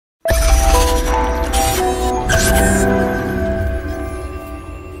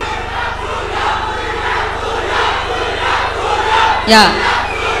Yeah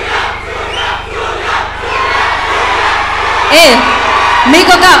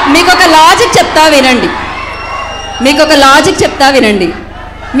మీకొక logic చెప్తా వినండి.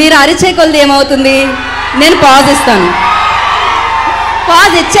 మీరు అరిచే కొలది ఏమవుతుంది? నేను పాజ్ ఇస్తాను.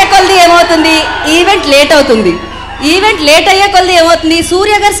 పాజ్ ఇచ్చే కొలది ఏమవుతుంది? ఈవెంట్ లేట్ అవుతుంది. ఈవెంట్ లేట్ అయ్యే కొలది ఏమవుతుంది?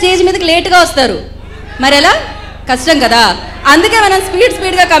 సూర్య గారు స్టేజ్ మీదకి లేట్గా వస్తారు. మరి ఎలా? కష్టం కదా. అందుకే మనం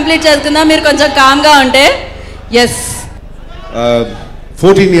స్పీడ్గా కంప్లీట్ చేసుకుందాం. మీరు కొంచెం కామ్గా ఉంటే. Yes.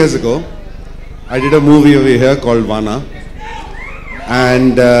 14 years ago, I did a movie over here called Vana.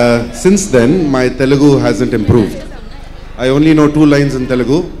 And since then, my Telugu hasn't improved. I only know 2 lines in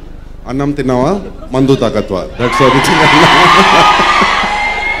Telugu. Annam Tinava, Mandu Takatwa. That's all.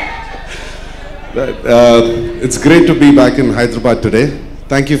 It's great to be back in Hyderabad today.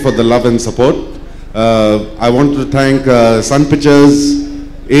 Thank you for the love and support. I want to thank Sun Pictures,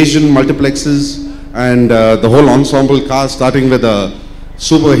 Asian Multiplexes, and the whole ensemble cast, starting with a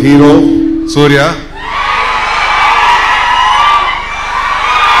superhero, Suriya.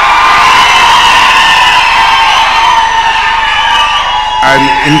 An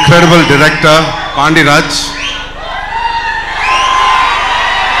incredible director, Pandiraj.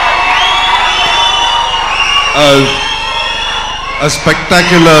 A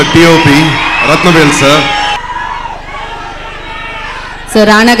spectacular DOP, Ratnavel sir. So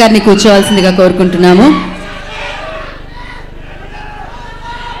Rana గారిని కూర్చోవాల్సిందిగా కోరుకుంటున్నాము.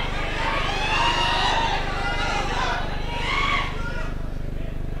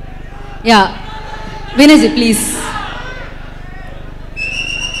 Yeah Vinay please.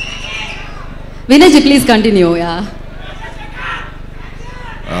 Vinay ji, please continue. Yeah.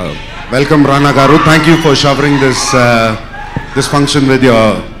 Welcome Rana Garu. Thank you for showering this function with your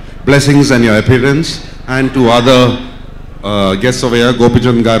blessings and your appearance, and to other guests over here,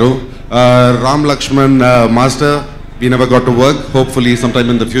 Gopijan Garu, Ram Lakshman Master. We never got to work. Hopefully sometime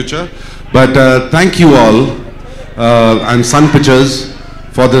in the future. But thank you all and Sun Pictures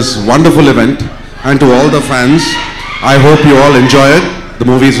for this wonderful event, and to all the fans. I hope you all enjoy it. The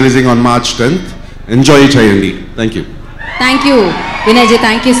movie is releasing on March 10th. Enjoy chayandi. Thank you. Thank you Vinay ji,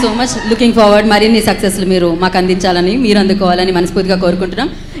 thank you so much. Looking forward మరిన్ని సక్సెస్లు మీరు మాకు అందించాలని, మీరు అందుకోవాలని మనస్ఫూర్తిగా కోరుకుంటున్నాం.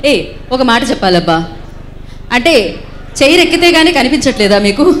 ఒక మాట చెప్పాలబ్బా, అంటే చైర్ ఎక్కితే కానీ కనిపించట్లేదా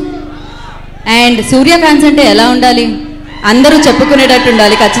మీకు? అండ్ సూర్య ఫ్యాన్స్ అంటే ఎలా ఉండాలి? అందరూ చెప్పుకునేటట్టు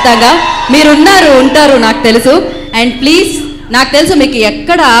ఉండాలి ఖచ్చితంగా. మీరు ఉంటారు నాకు తెలుసు. అండ్ ప్లీజ్, నాకు తెలుసు మీకు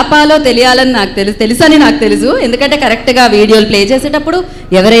ఎక్కడ ఆపాలో తెలియాలని తెలుసని నాకు తెలుసు. ఎందుకంటే కరెక్ట్గా వీడియోలు ప్లే చేసేటప్పుడు,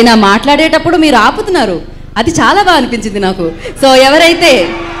 ఎవరైనా మాట్లాడేటప్పుడు మీరు ఆపుతున్నారు. అది చాలా బాగా అనిపించింది నాకు. సో ఎవరైతే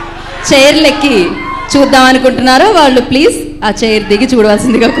చైర్లు ఎక్కి చూద్దాం అనుకుంటున్నారో వాళ్ళు ప్లీజ్ ఆ చైర్ దిగి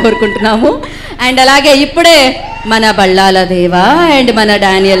చూడవలసిందిగా కోరుకుంటున్నాము. అండ్ అలాగే ఇప్పుడే మన బళ్ళాల దేవా అండ్ మన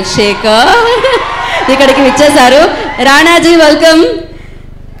డానియల్ శేఖర్ ఇక్కడికి విచ్చేశారు. రాణాజీ వెల్కమ్.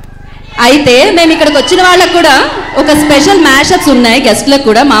 అయితే మేము ఇక్కడికి వచ్చిన వాళ్ళకు కూడా ఒక స్పెషల్ మ్యాషప్స్ ఉన్నాయి గెస్ట్లకు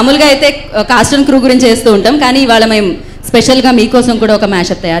కూడా. మామూలుగా అయితే కాస్ట్ అండ్ క్రూ గురించి చేస్తూ ఉంటాం, కానీ ఇవాళ మేము స్పెషల్గా మీకోసం కూడా ఒక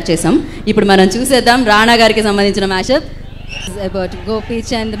మ్యాషప్ తయారు చేసాం. ఇప్పుడు మనం చూసేద్దాం రాణా గారికి సంబంధించిన మ్యాషప్ అబౌట్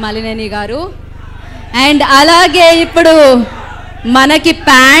గోపీచంద్ మలినేని గారు. అండ్ అలాగే ఇప్పుడు మనకి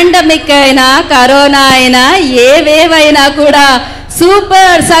పాండమిక్ అయినా కరోనా అయినా ఏవేవైనా కూడా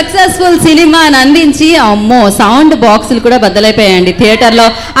సూపర్ సక్సెస్ఫుల్ సినిమాని అందించి, అమ్మో సౌండ్ బాక్సులు కూడా బద్దలైపోయాయండి థియేటర్లో,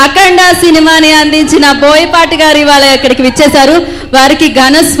 అఖండ సినిమాని అందించిన బోయపాటి గారు ఇవాళ ఇక్కడికి విచ్చేశారు. వారికి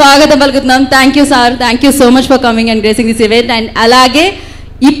ఘన స్వాగతం పలుకుతున్నాం. Thank you sir, thank you so much for coming and gracing this event. And అలాగే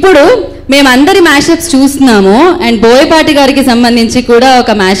ఇప్పుడు మేమందరి మ్యాషప్స్ చూస్తున్నాము, అండ్ బోయపాటి గారికి సంబంధించి కూడా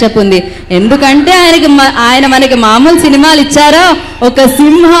ఒక మ్యాషప్ ఉంది. ఎందుకంటే ఆయన మనకి మామూలు సినిమాలు ఇచ్చారా, ఒక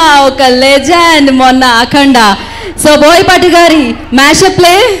సింహ, ఒక లెజెండ్, మొన్న అఖండ. సో బోయపాటి గారి mashup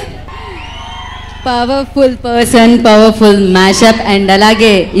play, powerful person, powerful mashup. And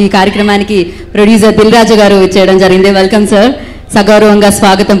అలాగే ఈ కార్యక్రమానికి ప్రొడ్యూసర్ దిల్ రాజు గారు ఇచ్చేయడం జరిగింది. వెల్కమ్ సార్, సగౌరవంగా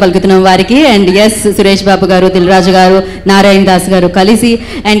స్వాగతం పలుకుతున్నాం వారికి. అండ్ ఎస్, సురేష్ బాబు గారు, దిల్ రాజు గారు, నారాయణ దాస్ గారు కలిసి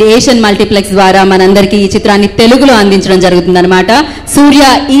అండ్ ఏషియన్ మల్టీప్లెక్స్ ద్వారా మనందరికీ ఈ చిత్రాన్ని తెలుగులో అందించడం జరుగుతుందన్నమాట. సూర్య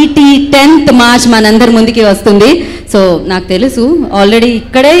ఈటీ 10th March మనందరి ముందుకి వస్తుంది. సో నాకు తెలుసు ఆల్రెడీ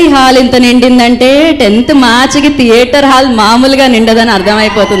ఇక్కడే ఈ హాల్ ఇంత నిండిందంటే 10th Marchకి థియేటర్ హాల్ మామూలుగా నిండదని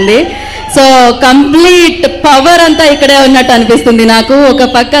అర్థమైపోతుంది. సో కంప్లీట్ పవర్ అంతా ఇక్కడే ఉన్నట్టు అనిపిస్తుంది నాకు. ఒక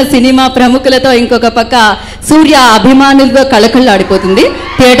పక్క సినిమా ప్రముఖులతో, ఇంకొక పక్క సూర్య అభిమానులతో కళకళలాడిపోతుంది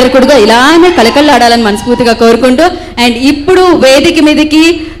థియేటర్ కూడా. ఇలానే కళకళలాడాలని మనస్ఫూర్తిగా కోరుకుంటూ, అండ్ ఇప్పుడు వేదిక మీదకి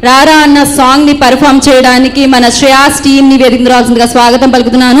రారా అన్న సాంగ్ని పర్ఫామ్ చేయడానికి మన శ్రేయాస్ టీమ్ని వేదిక రావాల్సిందిగా స్వాగతం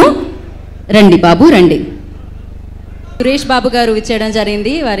పలుకుతున్నాను. రండి బాబు రండి. సురేష్ బాబు గారు ఇచ్చేయడం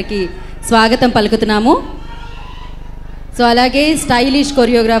జరిగింది, వారికి స్వాగతం పలుకుతున్నాము. సో అలాగే స్టైలిష్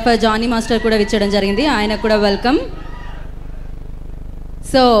కొరియోగ్రాఫర్ జానీ మాస్టర్ కూడా ఇచ్చడం జరిగింది, ఆయన కూడా welcome.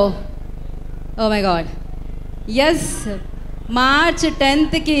 So oh my God, yes, March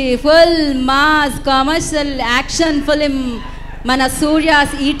 10కి full mass commercial action film మన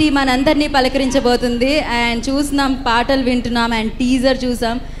సూర్యాస్ ఈటీ మనందరినీ పలకరించబోతుంది. అండ్ చూస్తున్నాం, పాటలు వింటున్నాం, అండ్ టీజర్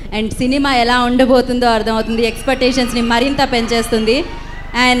చూసాం, అండ్ సినిమా ఎలా ఉండబోతుందో అర్థమవుతుంది. ఎక్స్పెక్టేషన్స్ని మరింత పెంచేస్తుంది.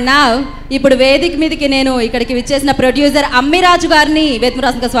 అండ్ నా ఇప్పుడు వేదిక మీదకి నేను ఇక్కడికి విచ్చేసిన ప్రొడ్యూసర్ అమ్మిరాజు గారిని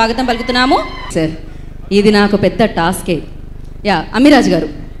వేత్మరాసంగా స్వాగతం పలుకుతున్నాము. సార్, ఇది నాకు పెద్ద టాస్కే. యా, అమ్మిరాజు గారు.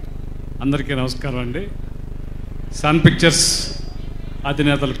 అందరికీ నమస్కారం అండి. సన్ పిక్చర్స్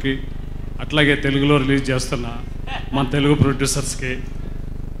అధినేతలకి, అట్లాగే తెలుగులో రిలీజ్ చేస్తున్న మన తెలుగు ప్రొడ్యూసర్స్కి,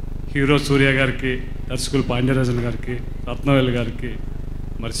 హీరో సూర్య గారికి, దర్శకులు పాండ్యరాజన్ గారికి, రత్నవేలు గారికి,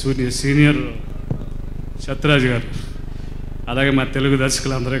 మరి సీనియర్ సత్యరాజ్ గారు, అలాగే మా తెలుగు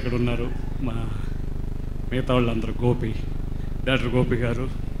దర్శకులు అందరూ ఇక్కడ ఉన్నారు. మా మిగతా వాళ్ళందరూ, గోపి, డైరెక్టర్ గోపి గారు,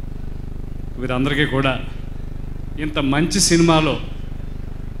 వీరందరికీ కూడా ఇంత మంచి సినిమాలో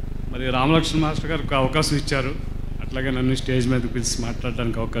మరి రామలక్ష్మణ మాస్టర్ గారికి అవకాశం ఇచ్చారు. అట్లాగే నన్ను స్టేజ్ మీద పిలిచి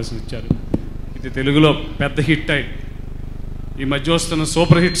మాట్లాడడానికి అవకాశం ఇచ్చారు. ఇది తెలుగులో పెద్ద హిట్ అయ్యి, ఈ మధ్య వస్తున్న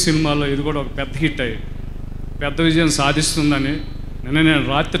సూపర్ హిట్ సినిమాలో ఇది కూడా ఒక పెద్ద హిట్ అయ్యి పెద్ద విజయం సాధిస్తుందని నేను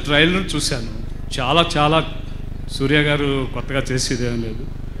రాత్రి ట్రైలర్ చూశాను. చాలా చాలా సూర్య గారు కొత్తగా చేసేది ఏం లేదు,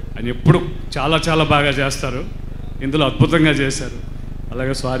 ఆయన ఎప్పుడు చాలా చాలా బాగా చేస్తారు. ఇందులో అద్భుతంగా చేశారు.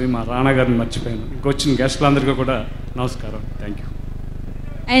 అలాగే సారీ, మా రాణా గారిని మర్చిపోయాను. ఇంకొచ్చిన గెస్టులందరికీ కూడా నమస్కారం, థ్యాంక్ యూ.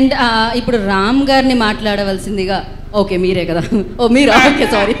 అండ్ ఇప్పుడు రామ్ గారిని మాట్లాడవలసిందిగా. ఓకే, మీరే కదా. ఓ మీరు, ఓకే,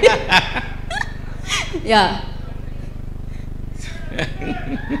 సారీ. Yeah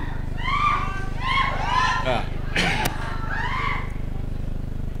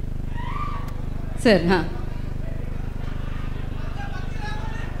sir.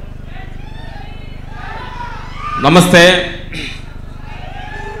 నమస్తే.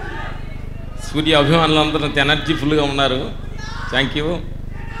 సూర్య అభిమానులందరూ ఎనర్జీ ఫుల్గా ఉన్నారు. Thank you.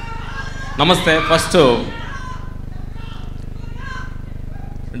 నమస్తే. ఫస్ట్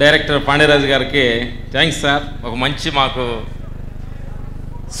డైరెక్టర్ పాండ్యరాజు గారికి థ్యాంక్స్ సార్. ఒక మంచి, మాకు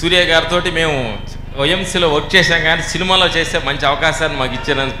సూర్య గారితో మేము OMCలో వర్క్ చేశాం, కానీ సినిమాలో చేసే మంచి అవకాశాన్ని మాకు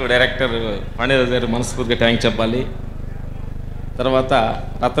ఇచ్చినందుకు డైరెక్టర్ పాండ్యరాజు గారు మనస్ఫూర్తిగా థ్యాంక్స్ చెప్పాలి. తర్వాత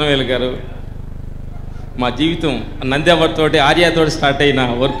రత్నవేలు గారు, మా జీవితం నంద్యావరితోటి, ఆర్యాతోటి స్టార్ట్ అయిన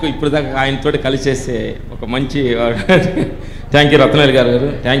వర్క్ ఇప్పుడు దాకా ఆయనతో కలిసి చేసే ఒక మంచి థ్యాంక్ యూ రత్నవేలు గారు,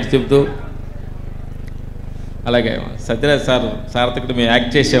 థ్యాంక్ యూ చెప్తూ, అలాగే సత్యరాజ్ సార్ సార్థకుడు మేము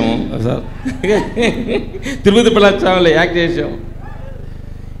యాక్ట్ చేసాము సార్, తిరుపతి పిల్లలు యాక్ట్ చేసాము.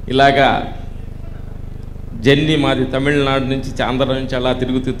 ఇలాగా జర్నీ మాది తమిళనాడు నుంచి, ఆంధ్ర నుంచి అలా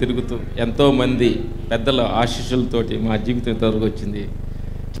తిరుగుతూ ఎంతోమంది పెద్దల ఆశీస్సులతోటి మా జీవితం ఇంతవరకు వచ్చింది.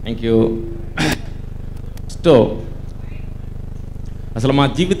 Thank you. అసలు మా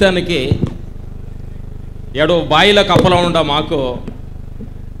జీవితానికి ఏడో బాయిలో కప్పలో ఉండ మాకు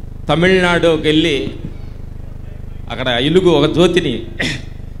తమిళనాడుకి వెళ్ళి అక్కడ ఇలుగు ఒక జ్యోతిని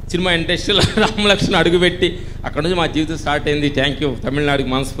సినిమా ఇండస్ట్రీలో రామలక్ష్మణ అడుగుపెట్టి అక్కడ నుంచి మా జీవితం స్టార్ట్ అయింది. Thank you. తమిళనాడుకి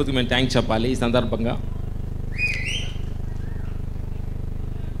మనస్ఫూర్తిగా మేము థ్యాంక్స్ చెప్పాలి ఈ సందర్భంగా.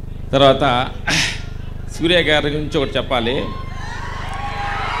 తర్వాత సూర్య గారి గురించి ఒకటి చెప్పాలి.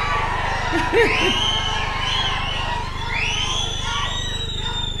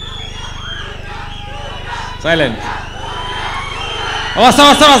 సైలెంట్.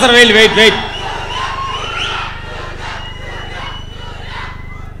 వస్తారు వెయిట్.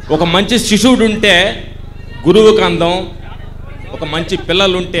 ఒక మంచి శిశువుడు ఉంటే గురువుకి అందం, ఒక మంచి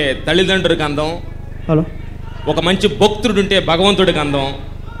పిల్లలుంటే తల్లిదండ్రులకు అందం, ఒక మంచి భక్తుడు ఉంటే భగవంతుడికి అందం,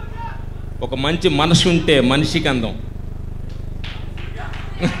 ఒక మంచి మనసు ఉంటే మనిషికి అందం.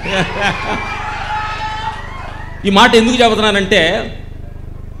 ఈ మాట ఎందుకు చెబుతున్నానంటే,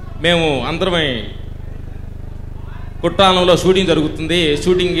 మేము అందరమే కుట్రాలంలో షూటింగ్ జరుగుతుంది.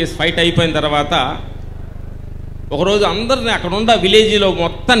 షూటింగ్ ఫైట్ అయిపోయిన తర్వాత ఒకరోజు అందరిని అక్కడ ఉండ విలేజ్లో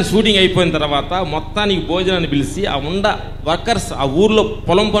మొత్తాన్ని షూటింగ్ అయిపోయిన తర్వాత మొత్తానికి భోజనాన్ని పిలిచి ఆ ఉండ వర్కర్స్, ఆ ఊర్లో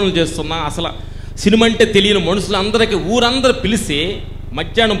పొలం పనులు చేస్తున్నా అసలు సినిమా అంటే తెలియని మనుషులు అందరికీ ఊరందరూ పిలిచి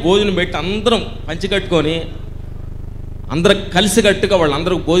మధ్యాహ్నం భోజనం పెట్టి అందరం పంచికట్టుకొని అందరూ కలిసికట్టుగా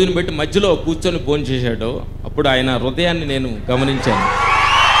వాళ్ళందరికీ భోజనం పెట్టి మధ్యలో కూర్చొని భోజనం చేశాడు. అప్పుడు ఆయన హృదయాన్ని నేను గమనించాను.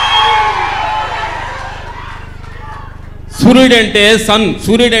 సూర్యుడంటే సన్,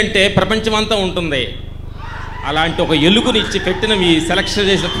 సూర్యుడంటే ప్రపంచమంతా ఉంటుంది. అలాంటి ఒక ఎలుగుని ఇచ్చి పెట్టిన మీ సెలక్షన్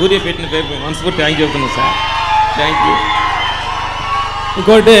చేసిన సూర్య పెట్టిన పేరు మనస్ఫూర్తి థ్యాంక్ చెప్తున్నాను సార్. Thank you.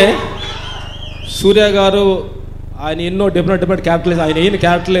 ఇంకోటి, సూర్య గారు ఆయన ఎన్నో డిఫరెంట్ క్యారెక్టర్లు, ఆయన ఏం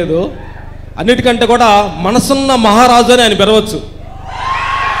క్యారెక్టర్ లేదు. అన్నిటికంటే కూడా మనసున్న మహారాజు అని ఆయన పెరవచ్చు.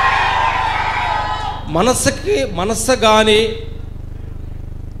 మనస్సు కానీ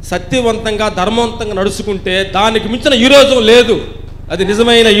సత్యవంతంగా ధర్మవంతంగా నడుచుకుంటే దానికి మించిన హీరోయిజం లేదు. అది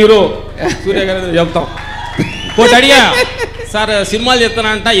నిజమైన హీరో సూర్య గారు చెప్తాం. ఇంకోటి అడిగా, సార్ సినిమాలు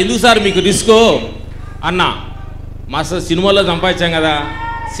చెప్తానంట, ఎందుకు సార్ మీకు రిస్క్ అన్నా. మాస్టర్ సినిమాలో సంపాదించాం కదా,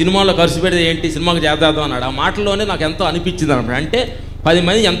 సినిమాలో ఖర్చు పెడితే ఏంటి, సినిమాకి చేద్దాం అన్నాడు. ఆ మాటల్లోనే నాకు ఎంతో అనిపించింది అనమాట. అంటే 10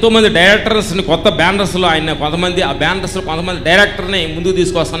 మంది ఎంతోమంది డైరెక్టర్స్ని కొత్త బ్యానర్స్లో ఆయన కొంతమంది ఆ బ్యానర్స్లో కొంతమంది డైరెక్టర్ని ముందుకు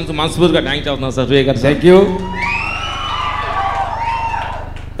తీసుకొస్తాను మనస్ఫూర్తిగా థ్యాంక్ చెప్తున్నాను సార్ సూర్య గారు. Thank you.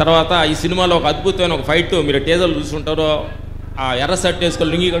 తర్వాత ఈ సినిమాలో ఒక అద్భుతమైన ఒక ఫైట్ మీరు టేజర్లు చూసుకుంటారో, ఆ ఎర్ర షర్ట్ వేసుకొని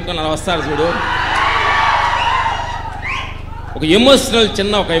లుంగి కట్టుకొని అలా వస్తారు చూడు, ఒక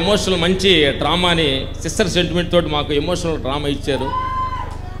ఎమోషనల్ మంచి డ్రామాని సిస్టర్ సెంటిమెంట్ తోటి మాకు ఎమోషనల్ డ్రామా ఇచ్చారు.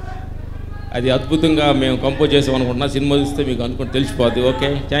 అది అద్భుతంగా మేము కంపోజ్ చేసాం అనుకుంటున్నా. సినిమా చూస్తే మీకు అనుకుంటే తెలిసిపోద్ది. Okay,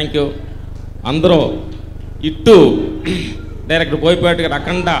 thank you. అందరూ ఇట్టు డైరెక్టర్ బోయపాటి గారు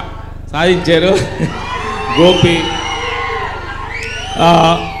అఖండ సాధించారు. గోపి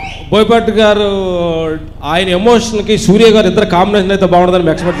బోయపాటి గారు ఆయన ఎమోషన్కి సూర్య గారు ఇద్దరు కాంబినేషన్ అయితే బాగుంటుందని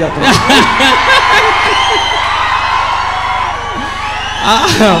మేము ఎక్స్పెక్ట్ చేస్తున్నాం.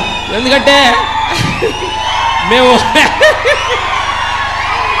 ఎందుకంటే మేము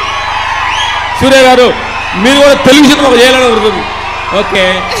సూర్య గారు మీరు కూడా తెలుగు సినిమా చేయాలని ఉంటుంది. ఓకే,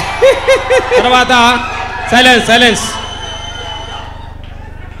 తర్వాత సైలెన్స్.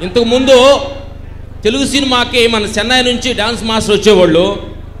 ఇంతకుముందు తెలుగు సినిమాకి మన చెన్నై నుంచి డాన్స్ మాస్టర్ వచ్చేవాళ్ళు,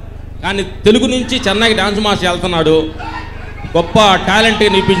 కానీ తెలుగు నుంచి చెన్నైకి డాన్స్ మాస్టర్ వెళ్తున్నాడు. గొప్ప టాలెంట్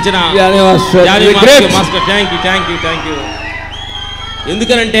నిపించిన మాస్టర్ థ్యాంక్ యూ.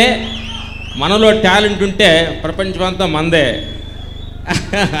 ఎందుకనంటే మనలో టాలెంట్ ఉంటే ప్రపంచమంతా మందే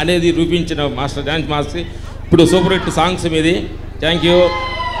అనేది రూపించిన మాస్టర్ డాన్స్ మాస్టర్. ఇప్పుడు సూపర్ హిట్ సాంగ్స్ మీది. Thank you.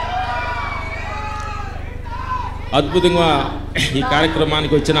 అద్భుతంగా ఈ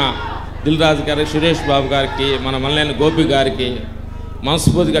కార్యక్రమానికి వచ్చిన దిల్ రాజు గారికి, సురేష్ బాబు గారికి, మన మల్లెని గోపి గారికి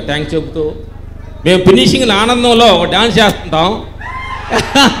మనస్ఫూర్తిగా థ్యాంక్స్ చెబుతూ, మేము ఫినిషింగ్ ఆనందంలో ఒక డాన్స్ చేస్తుంటాం.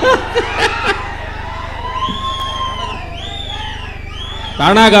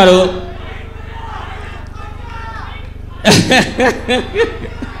 రాణా గారు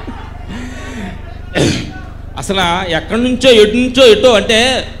అసలు ఎక్కడి నుంచో ఎటో అంటే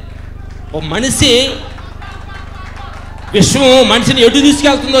ఒక మనిషి విశ్వం మనిషిని ఎటు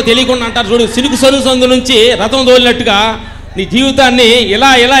తీసుకెళ్తుందో తెలియకుండా అంటారు చూడు, సినుకు సరుగు సందు నుంచి రథం తోలినట్టుగా నీ జీవితాన్ని ఇలా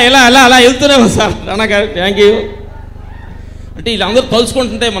వెళ్తూనే సార్. రాణా గారు థ్యాంక్ యూ. అంటే వీళ్ళందరూ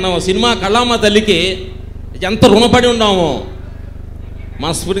తలుచుకుంటుంటే మనం సినిమా కళామ తల్లికి ఎంత రుణపడి ఉన్నామో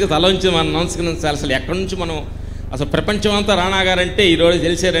మనస్ఫూర్తిగా తల నుంచి మనం నమస్కరించాలి. అసలు ఎక్కడి నుంచి మనం అసలు ప్రపంచం అంతా రాణా గారంటే ఈరోజు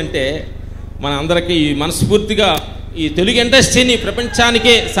తెలిసారంటే మన అందరికీ మనస్ఫూర్తిగా ఈ తెలుగు ఇండస్ట్రీని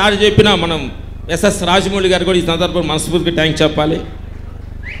ప్రపంచానికే సాటి చెప్పిన మనం ఎస్ఎస్ రాజమౌళి గారు కూడా ఈ సందర్భంలో మనస్ఫూర్తిగా థ్యాంక్ చెప్పాలి.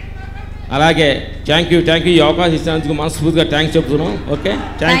 అలాగే థ్యాంక్ యూ ఈ అవకాశం ఇచ్చినందుకు మనస్ఫూర్తిగా థ్యాంక్స్ చెప్తున్నాం. ఓకే,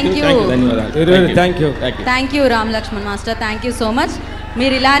 థ్యాంక్ యూ, ధన్యవాదాలు. Thank you Ram Laxman master, thank you so much.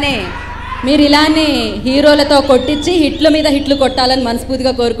 మీరు ఇలానే హీరోలతో కొట్టించి హిట్ల మీద హిట్లు కొట్టాలని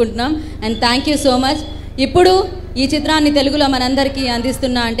మనస్ఫూర్తిగా కోరుకుంటున్నాం. And thank you so much. ఇప్పుడు ఈ చిత్రాన్ని తెలుగులో మనందరికీ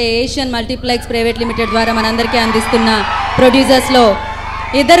అందిస్తున్న, అంటే ఏషియన్ మల్టీప్లెక్స్ ప్రైవేట్ లిమిటెడ్ ద్వారా మనందరికీ అందిస్తున్న ప్రొడ్యూసర్స్లో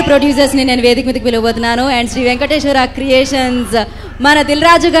ఇద్దరు ప్రొడ్యూసర్స్ని నేను వేదిక మీదకి పిలవబోతున్నాను. అండ్ శ్రీ వెంకటేశ్వర క్రియేషన్స్ మన దిల్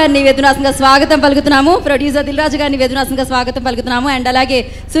రాజు గారిని వేదనాసంగా స్వాగతం పలుకుతున్నాము. ప్రొడ్యూసర్ దిల్ రాజు గారిని వేదనాసంగా స్వాగతం పలుకుతున్నాము. అండ్ అలాగే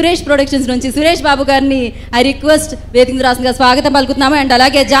సురేష్ ప్రొడక్షన్స్ నుంచి సురేష్ బాబు గారిని ఐ రిక్వెస్ట్ వేదిక రాసంగా స్వాగతం పలుకుతున్నాము. అండ్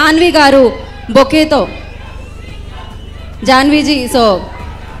అలాగే జాన్వి గారు బొకేతో, జాన్వీజీ. సో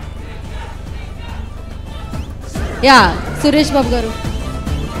యా సురేష్ బాబు గారు.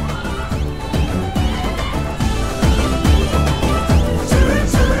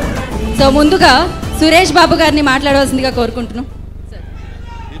 సో ముందుగా సురేష్ బాబు గారిని మాట్లాడవలసిందిగా కోరుకుంటున్నాం.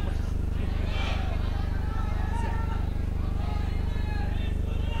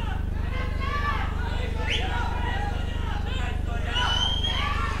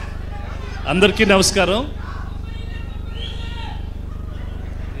 అందరికీ నమస్కారం.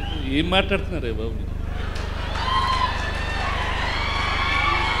 ఏం మాట్లాడుతున్నారే బాబు?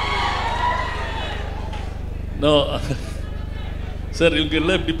 No, sir,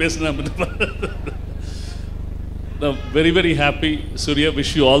 இவங்கெல்லாம் இப்படி பேசினா I'm very happy. Suriya,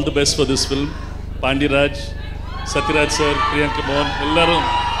 wish you all the best for this film. Pandiraj, Satyaraj sir, Priyanka Mohan, ellarum,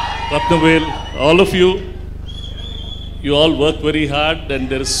 Ratnavel, all of you all work very hard, and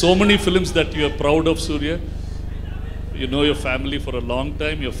there are so many films that you are proud of, Suriya. You know your family for a long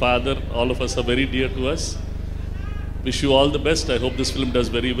time, your father, all of us are very dear to us. Wish you all the best. I hope this film does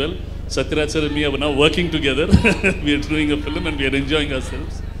very well. Satyaraj sir and me are now working together. We are doing a film and we are enjoying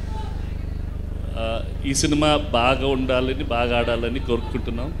ourselves. ఈ cinema బాగా ఉండాలని, బాగా ఆడాలని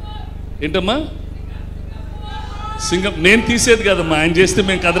కోరుకుంటున్నాం. ఏంటమ్మా? నేను తీసేది కదమ్మా, ఆయన చేస్తే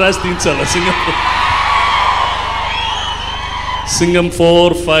మేము కథ రాసి తీయించాలా? సింగం 4,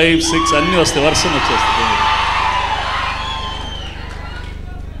 5, 6 అన్నీ వస్తాయి, వర్షం వచ్చేస్తుంది.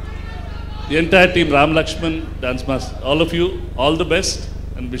 The entire team, Ram Lakshman, Dance Master, all of you, all the best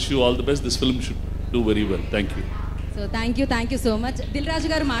and wish you all the best. This film should do very well. Thank you. So thank you so much. Dil Raju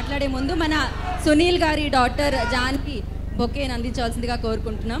గారు మాట్లాడే ముందు మన సునీల్ గారి daughter జాన్కి బొకేని అందించాల్సిందిగా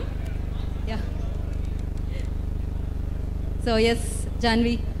కోరుకుంటున్నాం. Yeah, so yes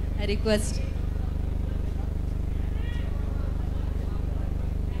Janhvi, I request.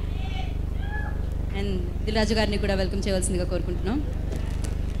 And Dil Raju గారిని కూడా welcome చేయవలసిందిగా కోరుకుంటున్నాం.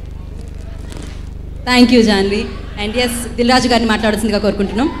 Thank you Janhvi. And yes, Dil Raju గారిని మాట్లాడాల్సిందిగా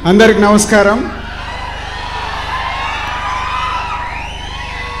కోరుకుంటున్నాం. అందరికి నమస్కారం.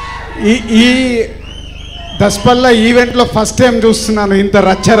 ఈ దస్పల్ల ఈవెంట్లో ఫస్ట్ టైం చూస్తున్నాను ఇంత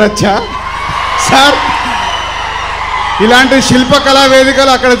రచ్చ సార్. ఇలాంటి శిల్పకళా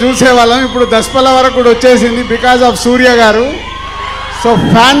వేదికలు అక్కడ చూసేవాళ్ళం, ఇప్పుడు దస్పల్ల వరకు కూడా వచ్చేసింది బికాజ్ ఆఫ్ సూర్య గారు. సో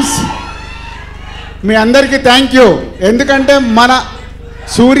ఫ్యాన్స్ మీ అందరికీ థ్యాంక్ యూ. ఎందుకంటే మన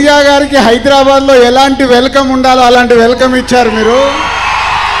సూర్య గారికి హైదరాబాద్లో ఎలాంటి వెల్కమ్ ఉండాలో అలాంటి వెల్కమ్ ఇచ్చారు మీరు.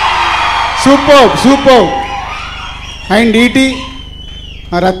 సూపర్. అండ్ ఈటీ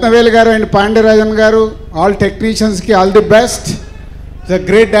రత్నవేలు గారు అండ్ పాండ్యరాజన్ గారు, all టెక్నీషియన్స్కి all the best. The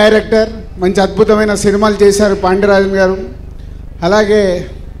great director, మంచి అద్భుతమైన సినిమాలు చేశారు పాండ్యరాజన్ గారు. అలాగే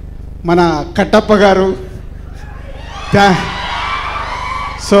మన కట్టప్ప గారు.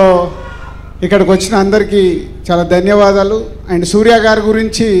 సో ఇక్కడికి వచ్చిన అందరికీ చాలా ధన్యవాదాలు. అండ్ సూర్య గారి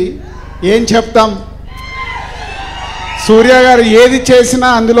గురించి ఏం చెప్తాం, సూర్య గారు ఏది చేసినా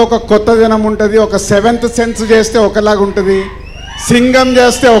అందులో ఒక కొత్తదనం ఉంటుంది. ఒక సెవెంత్ సెన్స్ చేస్తే ఒకలాగా ఉంటుంది, సింగం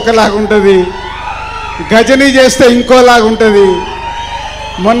చేస్తే ఒకలాగా ఉంటుంది, గజని చేస్తే ఇంకోలాగా ఉంటుంది.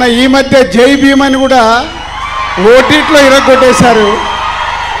 మొన్న ఈ మధ్య జై భీమ్ అని కూడా ఓటీటీలో ఇరగొట్టేశారు.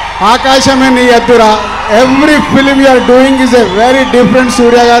 ఆకాశమే నీ ఎద్దురా. Every film you're doing is a very different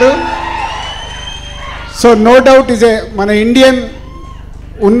సూర్య గారు. So no doubt is a మన ఇండియన్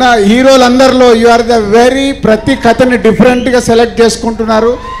ఉన్న హీరోలందరిలో యు ఆర్ ద వెరీ, ప్రతి కథని డిఫరెంట్గా సెలెక్ట్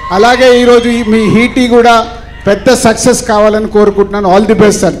చేసుకుంటున్నారు. అలాగే ఈరోజు మీ హీటీ కూడా పెద్ద సక్సెస్ కావాలని కోరుకుంటున్నాను. All the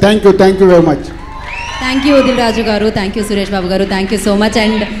best sir. Thank you very much. Thank you Dil Raju గారు, థ్యాంక్ యూ సురేష్ బాబు గారు, thank you so much.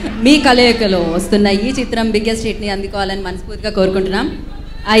 And మీ కలయికలో వస్తున్న ఈ చిత్రం బిగ్గెస్ట్ హిట్ని అందుకోవాలని మనస్ఫూర్తిగా కోరుకుంటున్నాం.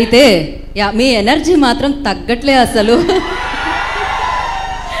 అయితే మీ ఎనర్జీ మాత్రం తగ్గట్లే అసలు.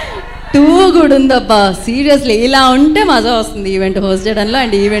 Too good ఉందబ్బా, seriously. ఇలా ఉంటే మజా వస్తుంది ఈవెంట్ హోస్ట్ చేయడంలో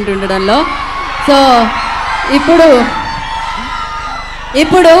అండ్ ఈవెంట్ ఉండడంలో. సో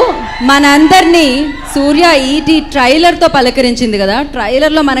ఇప్పుడు మనందరినీ సూర్య ఈటీ ట్రైలర్తో పలకరించింది కదా.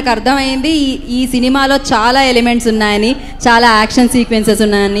 ట్రైలర్లో మనకు అర్థమైంది ఈ సినిమాలో చాలా ఎలిమెంట్స్ ఉన్నాయని, చాలా యాక్షన్ సీక్వెన్సెస్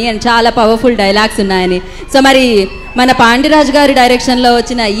ఉన్నాయని అండ్ చాలా పవర్ఫుల్ డైలాగ్స్ ఉన్నాయని. సో మరి మన పాండ్యరాజ్ గారి డైరెక్షన్లో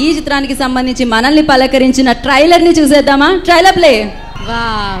వచ్చిన ఈ చిత్రానికి సంబంధించి మనల్ని పలకరించిన ట్రైలర్ని చూసేద్దామా? Trailer play.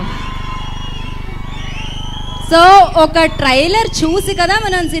 వావ్. సో ఒక ట్రైలర్ చూసి కదా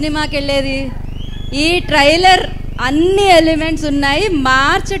మనం సినిమాకి వెళ్ళేది. ఈ ట్రైలర్ అన్ని ఎలిమెంట్స్ ఉన్నాయి.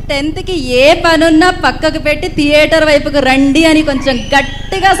 మార్చ్ 10th ఏ పనున్నా పక్కకు పెట్టి థియేటర్ వైపుకు రండి అని కొంచెం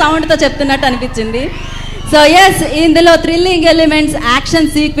గట్టిగా సౌండ్తో చెప్తున్నట్టు అనిపించింది. సో ఎస్, ఇందులో thrilling elements, action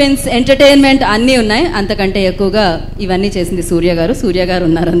sequence, entertainment అన్నీ ఉన్నాయి. అంతకంటే ఎక్కువగా ఇవన్నీ చేసింది సూర్య గారు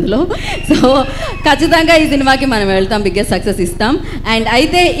ఉన్నారు అందులో. సో ఖచ్చితంగా ఈ సినిమాకి మనం వెళ్తాం, బిగ్గెస్ట్ సక్సెస్ ఇస్తాం. అండ్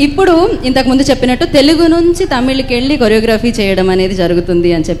అయితే ఇప్పుడు ఇంతకుముందు చెప్పినట్టు తెలుగు నుంచి తమిళకి వెళ్ళి కొరియోగ్రఫీ చేయడం అనేది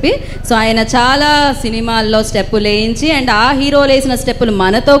జరుగుతుంది అని చెప్పి. సో ఆయన చాలా సినిమాల్లో స్టెప్పులు వేయించి అండ్ ఆ హీరోలు వేసిన స్టెప్పులు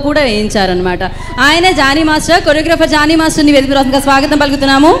మనతో కూడా వేయించారనమాట. ఆయనే జానీ మాస్టర్, కొరియోగ్రాఫర్ జానీ మాస్టర్ని వేదికగా స్వాగతం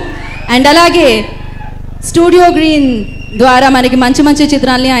పలుకుతున్నాము. అండ్ అలాగే స్టూడియో గ్రీన్ ద్వారా మనకి మంచి మంచి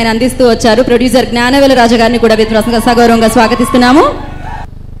చిత్రాల్ని ఆయన అందిస్తూ వచ్చారు. ప్రొడ్యూసర్ జ్ఞానవేల రాజా గారిని కూడా వేదికగా సగౌరవంగా స్వాగతిస్తున్నాము.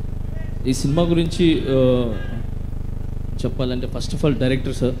 ఈ సినిమా గురించి చెప్పాలంటే first of all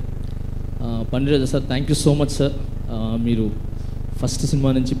director sir పండిరాజా sir, thank you so much sir. మీరు ఫస్ట్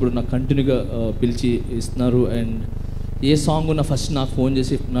సినిమా నుంచి ఇప్పుడు నాకు కంటిన్యూగా పిలిచి ఇస్తున్నారు. అండ్ ఏ సాంగ్ ఉన్నా ఫస్ట్ నాకు ఫోన్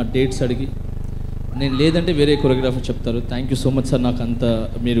చేసి నా డేట్స్ అడిగి, నేను లేదంటే వేరే కొరియోగ్రాఫర్ చెప్తారు. Thank you so much sir, నాకు అంత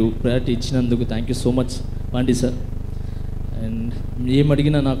మీరు ప్రయారిటీ ఇచ్చినందుకు thank you so much Pondy sir. And ఏం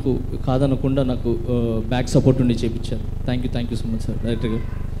అడిగినా నాకు కాదనకుండా నాకు బ్యాక్ సపోర్ట్ ఉండి చేయించారు. Thank you so much sir director గారు.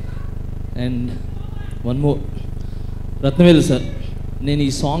 And one more, Rathnavelu sir, నేను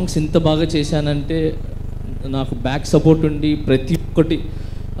ఈ సాంగ్స్ ఇంత బాగా చేశానంటే నాకు బ్యాక్ సపోర్ట్ ఉండి ప్రతి ఒక్కటి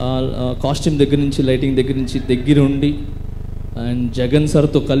కాస్ట్యూమ్ దగ్గర నుంచి లైటింగ్ దగ్గర నుంచి దగ్గరుండి అండ్ జగన్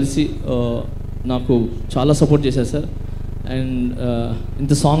సార్తో కలిసి నాకు చాలా సపోర్ట్ చేశారు సార్. అండ్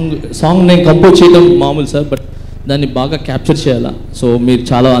ఇంత సాంగ్ నేను కంపోజ్ చేయడం మామూలు సార్, బట్ దాన్ని బాగా క్యాప్చర్ చేయాలా. సో మీరు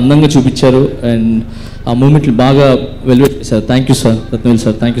చాలా అందంగా చూపించారు అండ్ ఆ మూమెంట్లు బాగా వెలివేట్ చేశారు. Thank you sir Rathnavel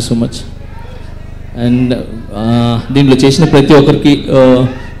sir, thank you so much. And దీంట్లో చేసిన ప్రతి ఒక్కరికి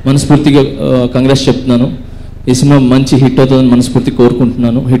మనస్ఫూర్తిగా కంగ్రాట్స్ చెప్తున్నాను. ఈ సినిమా మంచి హిట్ అవుతుందని మనస్ఫూర్తి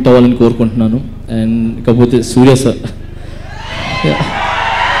కోరుకుంటున్నాను, హిట్ అవ్వాలని కోరుకుంటున్నాను. అండ్ ఇకపోతే సూర్య సార్,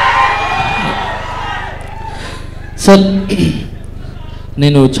 సార్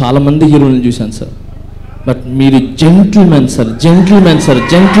నేను చాలామంది హీరోలను చూశాను సార్, బట్ మీరు gentlemen sir, gentlemen sir,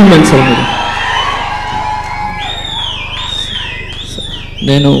 gentlemen sir. మీరు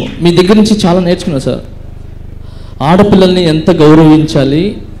నేను మీ దగ్గర నుంచి చాలా నేర్చుకున్నాను సార్. ఆడపిల్లల్ని ఎంత గౌరవించాలి,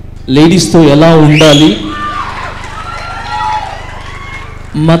 లేడీస్తో ఎలా ఉండాలి,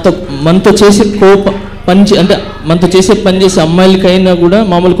 మనతో చేసే అంటే మనతో పని చేసే అమ్మాయిలకైనా కూడా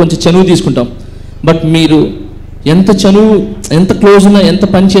మామూలు కొంచెం చనువు తీసుకుంటాం. బట్ మీరు ఎంత చనువు, ఎంత క్లోజ్ ఉన్నా, ఎంత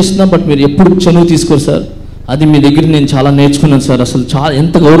పని చేస్తున్నా, బట్ మీరు ఎప్పుడు చనువు తీసుకోరు సార్. అది మీ దగ్గర నేను చాలా నేర్చుకున్నాను సార్. అసలు చాలా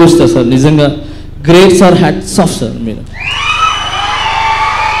ఎంత గౌరవిస్తారు సార్, నిజంగా great sir, hats off sir మీరు.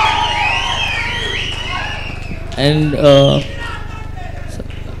 అండ్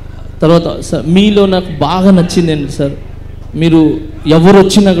తర్వాత సార్ మీలో నాకు బాగా నచ్చింది ఏంటి సార్, మీరు ఎవరు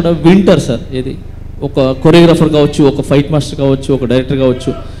వచ్చినా కూడా వింటారు సార్. ఏది ఒక కొరియోగ్రాఫర్ కావచ్చు, ఒక ఫైట్ మాస్టర్ కావచ్చు, ఒక డైరెక్టర్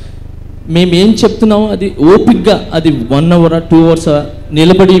కావచ్చు, మేము ఏం చెప్తున్నామో అది ఓపిక్గా అది 1 hour 2 hours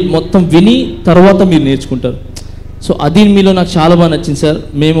నిలబడి మొత్తం విని తర్వాత మీరు నేర్చుకుంటారు. సో అది మీలో నాకు చాలా బాగా నచ్చింది సార్.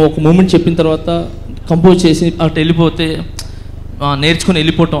 మేము ఒక మూమెంట్ చెప్పిన తర్వాత కంపోజ్ చేసి అటు వెళ్ళిపోతే నేర్చుకుని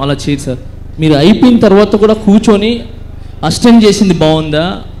వెళ్ళిపోవటం అలా చేయదు సార్. మీరు అయిపోయిన తర్వాత కూడా కూర్చొని అసిస్టెంట్ చేసింది బాగుందా,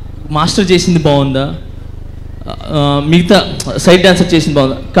 మాస్టర్ చేసింది బాగుందా, మిగతా సైడ్ డాన్సర్ చేసింది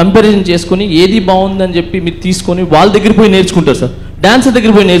బాగుందా, కంపారిజన్ చేసుకొని ఏది బాగుందని చెప్పి మీరు తీసుకొని వాళ్ళ దగ్గర పోయి నేర్చుకుంటారు సార్, డాన్సర్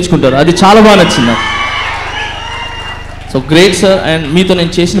దగ్గర పోయి నేర్చుకుంటారు. అది చాలా బాగా నచ్చింది నాకు. So great sir. అండ్ మీతో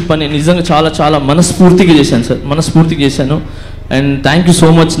నేను చేసిన పని నిజంగా చాలా చాలా మనస్ఫూర్తిగా చేశాను సార్, మనస్ఫూర్తిగా చేశాను. And thank you so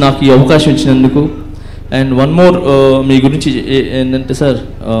much నాకు ఈ అవకాశం ఇచ్చినందుకు. అండ్ వన్ మోర్ మీ గురించి ఏంటంటే సార్,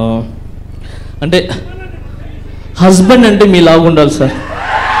 అంటే హస్బెండ్ అంటే మీలాగా ఉండాలి సార్,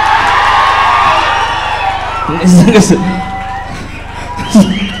 నిజంగా సార్.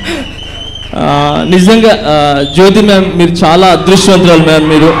 నిజంగా జ్యోతి మ్యామ్ మీరు చాలా అదృష్టవంతురాలు మ్యామ్.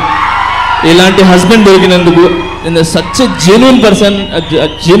 మీరు ఇలాంటి హస్బెండ్ దొరికినందుకు such genuine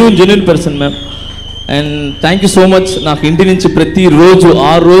person ma'am. And thank you so much. నాకు ఇంటి నుంచి ప్రతిరోజు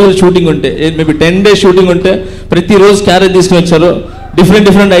 6 రోజులు షూటింగ్ ఉంటే, మేబీ 10 days షూటింగ్ ఉంటే ప్రతిరోజు క్యారేజ్ తీసుకుని వచ్చారు,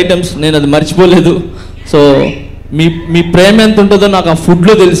 డిఫరెంట్ ఐటమ్స్. నేను అది మర్చిపోలేదు. సో మీ ప్రేమ ఎంత ఉంటుందో నాకు ఆ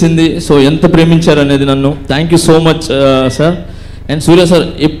ఫుడ్లో తెలిసింది. సో ఎంత ప్రేమించారు అనేది నన్ను. Thank you so much sir. And Surya sir,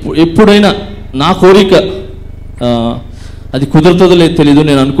 ఎప్పుడైనా నా కోరిక అది కుదురుతుందో లేదో తెలీదు,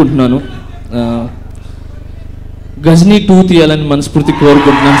 నేను అనుకుంటున్నాను గజనీ 2 తీయాలని మనస్ఫూర్తి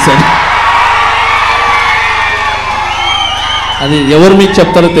కోరుకుంటున్నాను సార్. అది ఎవరు మీకు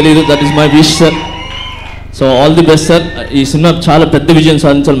చెప్తారో తెలియదు, that is my wish sir. So all the best sir. ఈ సినిమా చాలా పెద్ద విజయం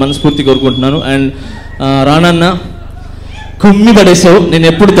సాధించాలని మనస్ఫూర్తి కోరుకుంటున్నాను. అండ్ రానన్న కుమ్మి పడేసావు, నేను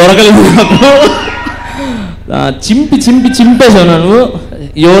ఎప్పుడు దొరకలేదు, నాకు చింపేసావు నన్ను.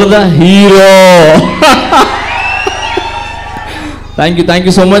 Your the hero. Thank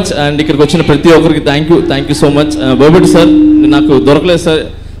you so much. And ఇక్కడికి వచ్చిన ప్రతి ఒక్కరికి thank you so much. బోబెట్ sir నాకు దొరకలేదు సార్,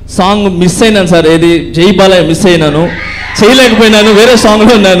 సాంగ్ మిస్ అయినాను సార్. ఏది జై బాలయ్య మిస్ అయినాను, చేయలేకపోయినాను, వేరే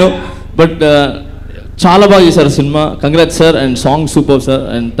సాంగ్లో ఉన్నాను. బట్ చాలా బాగా చేశారు cinema. Congrats sir. And song super sir.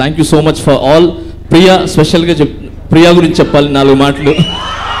 And thank you so much for all. Priya స్పెషల్గా ప్రియా గురించి చెప్పాలి 4 మాటలు.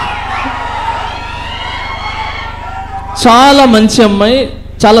 చాలా మంచి అమ్మాయి,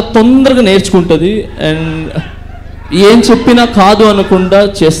 చాలా తొందరగా నేర్చుకుంటుంది. అండ్ ఏం చెప్పినా కాదు అనకుండా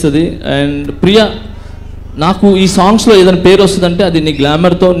చేస్తుంది. అండ్ ప్రియా నాకు ఈ సాంగ్స్లో ఏదైనా పేరు వస్తుందంటే అది నీ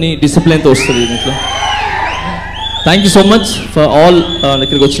గ్లామర్తో, నీ డిసిప్లిన్తో వస్తుంది దీంట్లో. Thank you so much for all.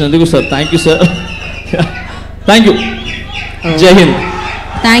 ఇక్కడికి వచ్చినందుకు sir thank you sir. Thank you. జై హింద్.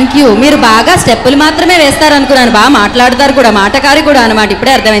 Thank you. మీరు బాగా స్టెప్పులు మాత్రమే వేస్తారు అనుకున్నాను, బాగా మాట్లాడతారు కూడా, మాటకారి కూడా అన్నమాట.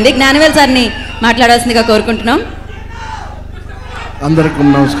 ఇప్పుడే అర్థమైంది. జ్ఞానవేల్ సార్ని మాట్లాడాల్సిందిగా కోరుకుంటున్నాం. అందరికీ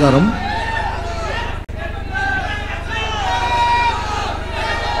నమస్కారం.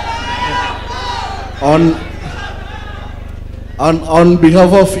 On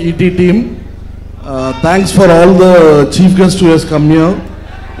behalf of ET team, thanks for all the chief guests who has come here.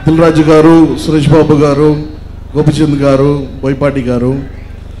 Dilraju garu, Suresh Babu garu, Gopichand garu, Boypati garu,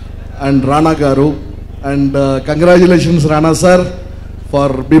 and Rana garu. And congratulations Rana sir for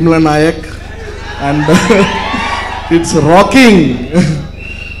Bimla Nayak. And it's rocking.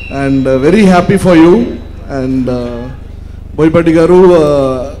 And very happy for you. And Boypati garu,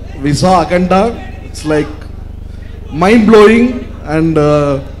 we saw Akanta. It's like mind blowing. And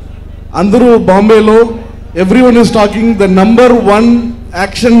Andhru Bombay lo everyone is talking the number 1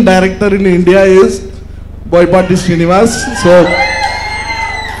 action director in India is Boypati Srinivas. So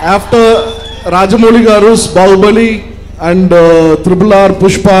after Rajamouli Garu's Bahubali and Triple R,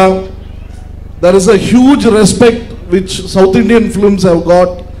 Pushpa, there is a huge respect which South Indian films have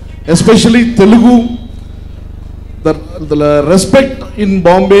got, especially Telugu. The respect in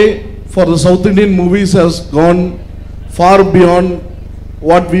Bombay for the South Indian movies has gone far beyond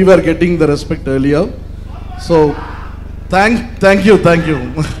what we were getting the respect earlier. So, thank you.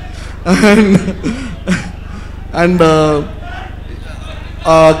 and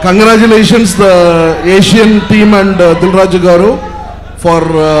congratulations the Asian team and Dilraj Garu for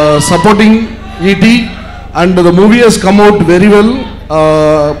supporting ET, and the movie has come out very well.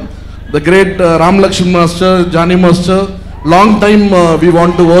 The great Ram Lakshman Master, Jani Master, long time we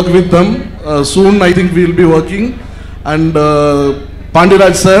want to work with them. Soon I think we will be working. And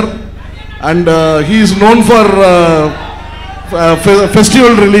Pandiraj sir, and he is known for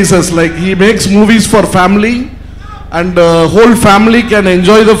festival releases, like he makes movies for family and whole family can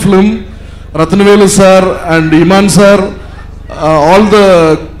enjoy the film. Ratnavelu sir and Iman sir, all the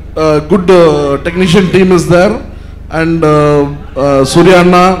good technician team is there, and Suriya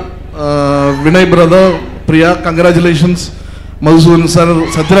Anna, Vinay brother, Priya, congratulations. Madhusudan sir,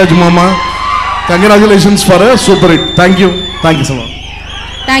 Satyaraj Mama, congratulations for a super hit. Thank you so much.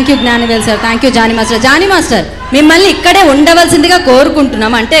 Thank you Gnanavel sir, thank you Johnny master. Johnny master, మిమ్మల్ని ఇక్కడే ఉండవలసిందిగా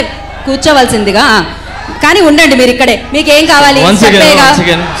కోరుకుంటున్నాం, అంటే కూర్చోవలసిందిగా, కానీ ఉండండి మీరు ఇక్కడే. మీకు ఏం కావాలి?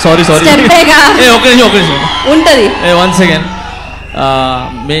 ఉంటుంది. వన్ సెకండ్,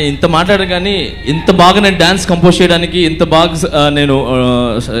 మేము ఇంత మాట్లాడారు కానీ ఇంత బాగా నేను డ్యాన్స్ కంపోజ్ చేయడానికి, ఇంత బాగా నేను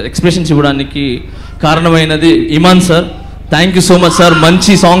ఎక్స్ప్రెషన్స్ ఇవ్వడానికి కారణమైనది ఇమాన్ sir. Thank you so much sir,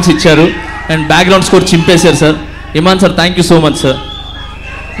 మంచి సాంగ్స్ ఇచ్చారు and background score చింపేశారు sir. Iman sir, thank you so much sir.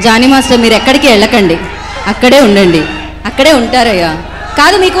 Johnny master, మీరు ఎక్కడికి వెళ్ళకండి, అక్కడే ఉండండి, అక్కడే ఉంటారయ్యా.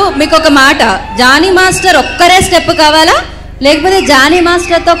 కాదు, మీకు ఒక మాట, జానీ మాస్టర్ ఒక్కరే స్టెప్ కావాలా, లేకపోతే జానీ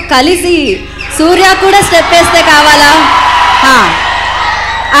మాస్టర్తో కలిసి సూర్య కూడా స్టెప్ వేస్తే కావాలా?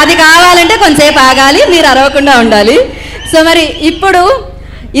 అది కావాలంటే కొంచెంసేపు ఆగాలి, మీరు అరవకుండా ఉండాలి. సో మరి ఇప్పుడు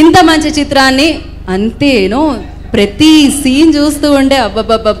ఇంత మంచి చిత్రాన్ని అంతేనో ప్రతి సీన్ చూస్తూ ఉంటే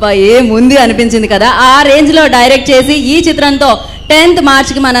అబ్బబ్బబ్బబ్బా ఏముంది అనిపించింది కదా. ఆ రేంజ్లో డైరెక్ట్ చేసి ఈ చిత్రంతో 10th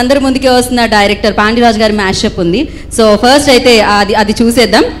మార్చ్కి మనందరి ముందుకే వస్తున్న డైరెక్టర్ పాండిరాజ్ గారి మ్యాషప్ ఉంది. సో ఫస్ట్ అయితే అది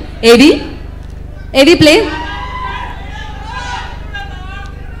చూసేద్దాం. ఏవి ప్లే.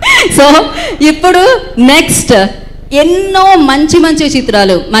 సో ఇప్పుడు నెక్స్ట్ ఎన్నో మంచి మంచి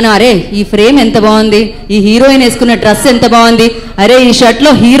చిత్రాలు మనం, అరే ఈ ఫ్రేమ్ ఎంత బాగుంది, ఈ హీరోయిన్ వేసుకున్న డ్రెస్ ఎంత బాగుంది, అరే ఈ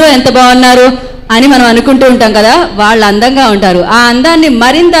షర్ట్లో హీరో ఎంత బాగున్నారు అని మనం అనుకుంటూ ఉంటాం కదా. వాళ్ళు అందంగా ఉంటారు. ఆ అందాన్ని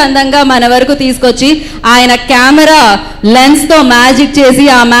మరింత అందంగా మన వరకు తీసుకొచ్చి ఆయన కెమెరా లెన్స్తో మ్యాజిక్ చేసి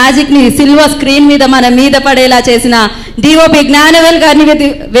ఆ మ్యాజిక్ని సిల్వర్ స్క్రీన్ మీద మన మీద పడేలా చేసిన డిఓపి జ్ఞానవేల్ గారిని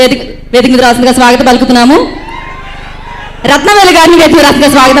వేదిక మీద రాసిందిగా స్వాగతం పలుకుతున్నాము. రత్నవేలు గారిని వేదిక మీద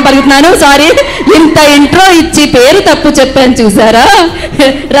రాసిందిగా స్వాగతం పలుకుతున్నాను. సారీ, ఇంత ఇంట్రో ఇచ్చి పేరు తప్పు చెప్పాను చూసారా.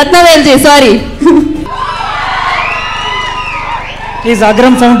 Rathnavel sorry. His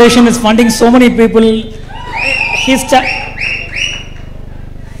Agram Foundation is funding so many people.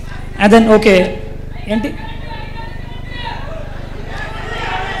 And then okay, enti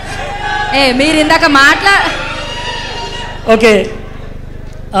మీరు ఇందాక okay,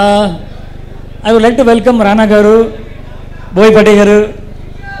 I would like to welcome Rana garu, Boypati garu,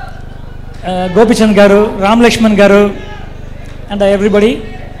 Gopichand garu, Ram Lakshman garu, and everybody.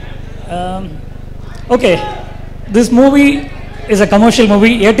 Okay, this movie is a commercial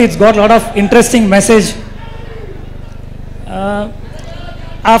movie, yet it's got a lot of interesting message.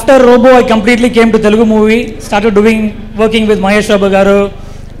 After Robo, I completely came to Telugu movie, started working with Mahesh Babu garu,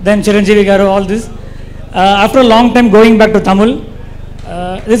 then Chiranjeevi garu, all this. After a long time going back to Tamil,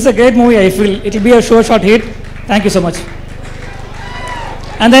 this is a great movie. I feel it will be a short hit. Thank you so much.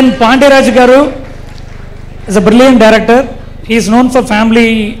 And then Pandiraj garu is a brilliant director. He is known for family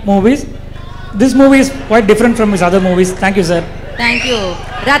movies. This movie is quite different from his other movies. Thank you, sir. Thank you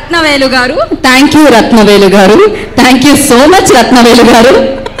Rathnavelu గారు. Thank you Rathnavelu గారు. Thank you so much Rathnavelu గారు.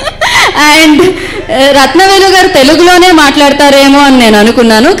 And Rathnavelu గారు తెలుగులోనే మాట్లాడతారేమో అని నేను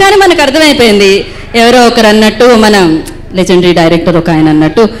అనుకున్నాను, కానీ మనకు అర్థమైపోయింది ఎవరో ఒకరు అన్నట్టు, మన లెజెండరీ డైరెక్టర్ ఒక ఆయన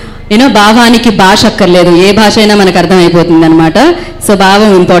అన్నట్టు, భావానికి భాష అక్కర్లేదు, ఏ భాష అయినా మనకు అర్థమైపోతుంది అనమాట. సో భావం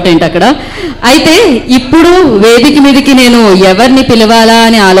ఇంపార్టెంట్ అక్కడ. అయితే ఇప్పుడు వేదిక మీదకి నేను ఎవరిని పిలవాలా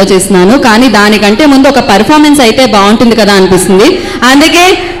అని ఆలోచిస్తున్నాను, కానీ దానికంటే ముందు ఒక పర్ఫార్మెన్స్ అయితే బాగుంటుంది కదా అనిపిస్తుంది. అందుకే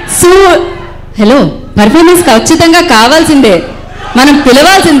హలో, పర్ఫార్మెన్స్ ఖచ్చితంగా కావాల్సిందే, మనం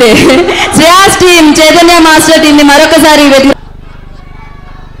పిలవాల్సిందే. శ్రేయాస్ టీం, చైతన్య మాస్టర్ టీంని మరొకసారి.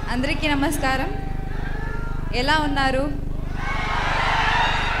 అందరికీ నమస్కారం. ఎలా ఉన్నారు?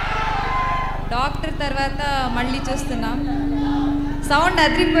 డాక్టర్ తర్వాత మళ్ళీ చూస్తున్నాం. సౌండ్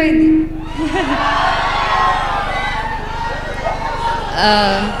అదిరిపోయింది.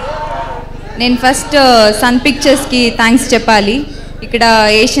 నేను ఫస్ట్ సన్ పిక్చర్స్కి థ్యాంక్స్ చెప్పాలి. ఇక్కడ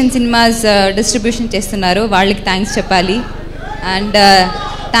ఏషియన్ సినిమాస్ డిస్ట్రిబ్యూషన్ చేస్తున్నారు, వాళ్ళకి థ్యాంక్స్ చెప్పాలి. అండ్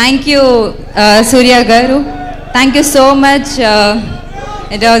థ్యాంక్ యూ సూర్య గారు, thank you so much.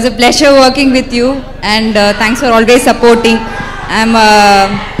 It was a pleasure working with you, and thanks for always supporting.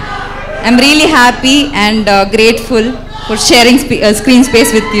 I'm really happy and grateful for sharing screen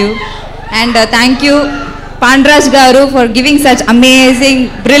space with you. And thank you Pandraj garu for giving such amazing,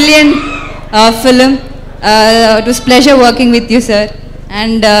 brilliant film. It was pleasure working with you, sir.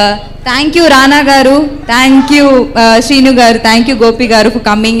 And thank you Rana garu, thank you Srinu garu, thank you Gopi garu for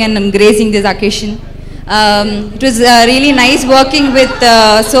coming and gracing this occasion. It was really nice working with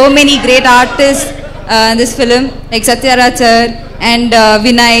so many great artists in this film, like Satyaraj sir and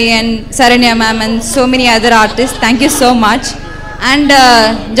Vinay and Saranya ma'am and so many other artists. Thank you so much. And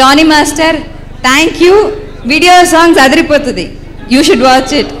Johnny Master, thank you. Video songs adripotudi, you should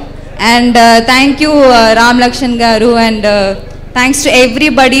watch it. And thank you Ram Lakshan garu, and thanks to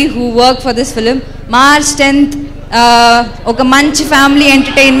everybody who worked for this film. March 10th oka manchi family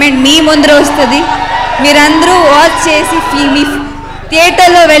entertainment మీ ముందర వస్తుంది. మీరందరూ watch చేసి మీ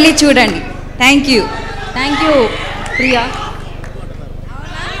థియేటర్లో వెళ్ళి చూడండి. Thank you. Thank you Priya.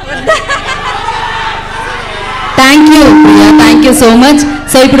 Thank you Priya, thank you so much.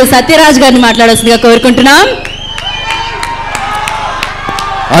 So ఇప్పుడు సత్యరాజ్ గారిని మాట్లాడాల్సిందిగా కోరుకుంటున్నాం.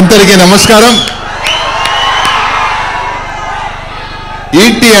 అందరికీ నమస్కారం.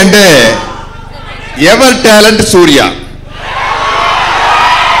 ఈటీ అంటే ఎవర్ టాలెంట్ సూర్య,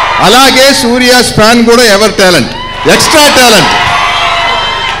 అలాగే సూర్య స్పాన్ కూడా ఎవర్ టాలెంట్, ఎక్స్ట్రా టాలెంట్.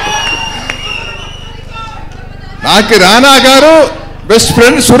 నాకు రానా గారు బెస్ట్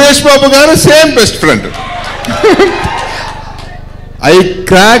ఫ్రెండ్, సురేష్ బాబు గారు same best friend. I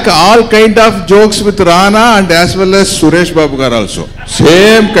crack all kind of jokes with Rana and as well as Suresh Babu గారు also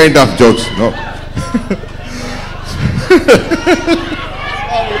same kind of jokes. No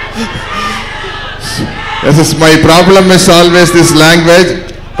this is my problem is always this language.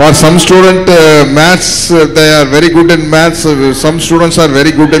 For some student maths, they are very good in maths, some students are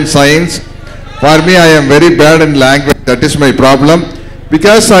very good in science. For me, I am very bad in language. That is my problem,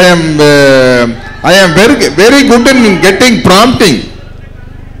 because I am very good in getting prompting.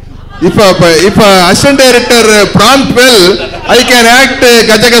 If a assistant director prompt well, I can act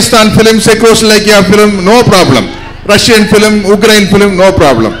Kazakhstan film, Czechoslovakia film, no problem. Russian film, Ukraine film, no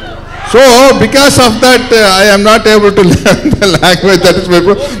problem. So because of that, I am not able to learn the language. That is my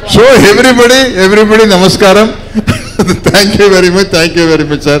problem. So everybody namaskaram. Thank you very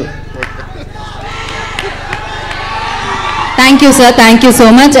much sir. Thank you sir, thank you so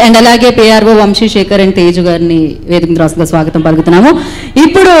much. And అలాగే PRO Vamsi Sekhar and Teju గారిని వేదిక రాసుగా స్వాగతం పలుకుతున్నాము.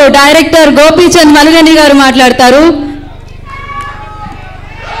 ఇప్పుడు director Gopichand మలుగని గారు మాట్లాడతారు.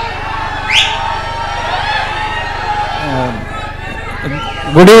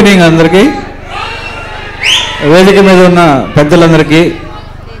 Good evening అందరికీ, వేదిక మీద ఉన్న పెద్దలందరికీ,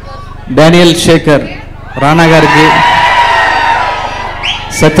 డానియల్ శేఖర్, రానా గారికి,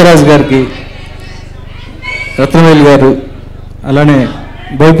 సత్యరాజ్ గారికి, రత్నవేలు గారు, అలానే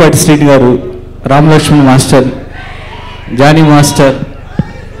బోయపాటి శ్రీని గారు, రామలక్ష్మణ్ మాస్టర్, జానీ మాస్టర్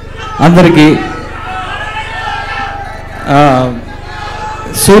అందరికీ,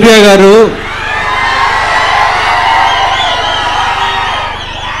 సూర్య గారు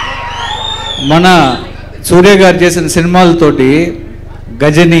మన సూర్య గారు చేసిన సినిమాలతోటి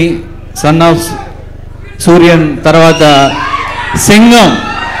గజని, సన్ ఆఫ్ సూర్యన్, తర్వాత సింగం,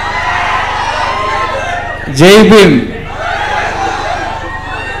 జై భీమ్,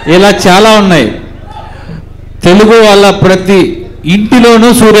 ఇలా చాలా ఉన్నాయి. తెలుగు వాళ్ళ ప్రతి ఇంటిలోనూ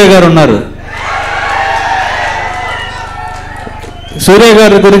సూర్య గారు ఉన్నారు. సూర్య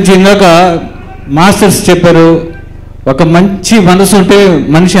గారి గురించి ఇందాక మాస్టర్స్ చెప్పారు, ఒక మంచి మనసు ఉంటే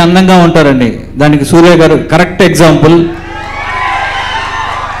మనిషి అందంగా ఉంటారండి. దానికి సూర్య గారు కరెక్ట్ ఎగ్జాంపుల్.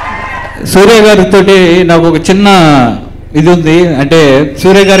 సూర్య గారితో నాకు ఒక చిన్న ఇది ఉంది, అంటే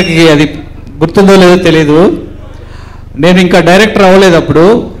సూర్య గారికి అది గుర్తుందో లేదో తెలియదు. నేను ఇంకా డైరెక్టర్ అవ్వలేదు అప్పుడు.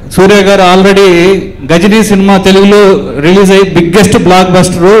 సూర్య గారు ఆల్రెడీ గజనీ సినిమా తెలుగులో రిలీజ్ అయ్యి బిగ్గెస్ట్ బ్లాక్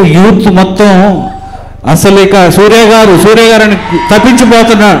బస్టర్, యూత్ మొత్తం అసలు ఇక సూర్య గారిని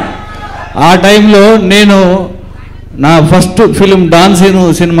తప్పించిపోతున్నాడు. ఆ టైంలో నేను నా ఫస్ట్ ఫిలిం డాన్సీను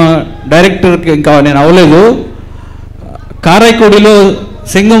సినిమా డైరెక్టర్కి ఇంకా నేను అవ్వలేదు. కారైకోడిలో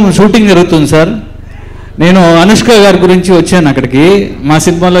సింగం షూటింగ్ జరుగుతుంది సార్. నేను అనుష్క గారి గురించి వచ్చాను అక్కడికి, మా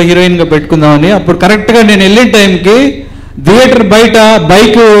సినిమాలో హీరోయిన్గా పెట్టుకుందామని. అప్పుడు కరెక్ట్గా నేను వెళ్ళిన టైంకి థియేటర్ బయట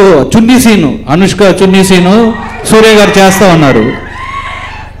బైక్ చున్నీ సీను, అనుష్క చున్నీ సీను సూర్య గారు చేస్తూ ఉన్నారు.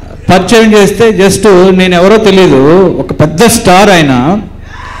 పరిచయం చేస్తే జస్ట్ నేను ఎవరో తెలియదు, ఒక పెద్ద స్టార్ ఆయన.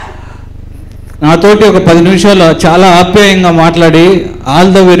 నాతోటి ఒక 10 నిమిషాలు చాలా ఆప్యాయంగా మాట్లాడి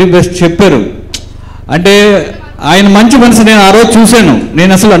ఆల్ ద వెరీ బెస్ట్ చెప్పారు. అంటే ఆయన మంచి మనసు నేను ఆ రోజు చూశాను.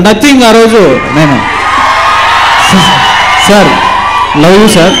 నేను అసలు నథింగ్ ఆ రోజు. నేను sir love you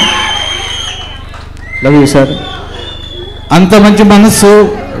sir, love you sir. అంత మంచి మనస్సు.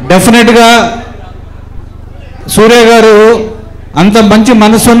 డెఫినెట్గా సూర్య గారు అంత మంచి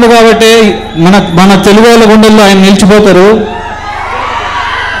మనస్సు ఉంది కాబట్టి మన తెలుగు వాళ్ళ గుండెల్లో ఆయన నిలిచిపోతారు.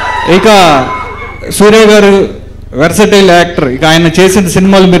 ఇక సూర్య గారు వెర్సటైల్ యాక్టర్. ఇక ఆయన చేసిన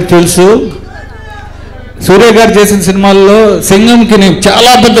సినిమాలు మీరు తెలుసు. సూర్య గారు చేసిన సినిమాల్లో సింగంకి నేను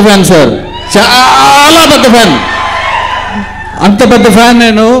చాలా పెద్ద ఫ్యాన్ సార్, చాలా పెద్ద ఫ్యాన్. అంత పెద్ద ఫ్యాన్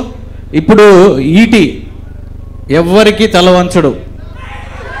నేను. ఇప్పుడు ఈటీ ఎవ్వరికి తలవంచడు,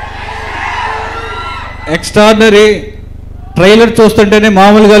 ఎక్స్ట్రాడినరీ. ట్రైలర్ చూస్తుంటేనే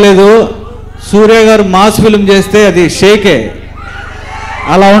మామూలుగా లేదు. సూర్య గారు మాస్ ఫిల్మ్ చేస్తే అది షేకే,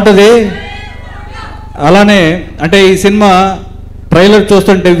 అలా ఉంటుంది. అలానే అంటే ఈ సినిమా ట్రైలర్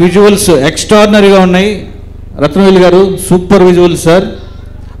చూస్తుంటే విజువల్స్ ఎక్స్ట్రాడినరీగా ఉన్నాయి. రత్నవేలి గారు సూపర్ విజువల్స్ సార్.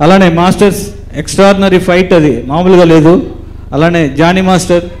 అలానే మాస్టర్స్ ఎక్స్ట్రాడినరీ ఫైట్, అది మామూలుగా లేదు. అలానే జానీ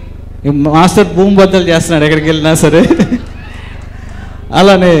మాస్టర్, మాస్టర్ భూమి బద్దలు చేస్తున్నాడు ఎక్కడికి వెళ్ళినా సరే.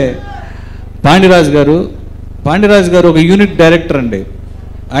 అలానే పాండ్యరాజు గారు ఒక యూనిక్ డైరెక్టర్ అండి.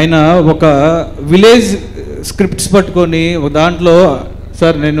 ఆయన ఒక విలేజ్ స్క్రిప్ట్స్ పట్టుకొని ఒక దాంట్లో,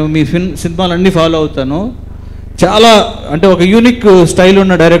 సార్ నేను మీ సినిమాలన్నీ ఫాలో అవుతాను, చాలా అంటే ఒక యూనిక్ స్టైల్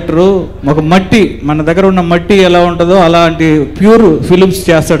ఉన్న డైరెక్టరు. ఒక మట్టి, మన దగ్గర ఉన్న మట్టి ఎలా ఉంటుందో అలాంటి ప్యూర్ ఫిలిమ్స్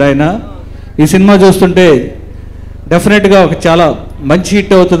చేస్తాడు ఆయన. ఈ సినిమా చూస్తుంటే డెఫినెట్గా ఒక చాలా మంచి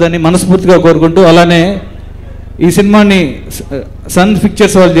హిట్ అవుతుందని మనస్ఫూర్తిగా కోరుకుంటూ, అలానే ఈ సినిమాని సన్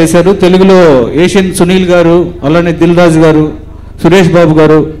పిక్చర్స్ వాళ్ళు చేశారు. తెలుగులో ఏషియన్ సునీల్ గారు, అలానే దిల్ రాజు గారు, సురేష్ బాబు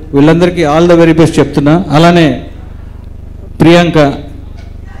గారు, వీళ్ళందరికీ ఆల్ ద వెరీ బెస్ట్ చెప్తున్నా. అలానే ప్రియాంక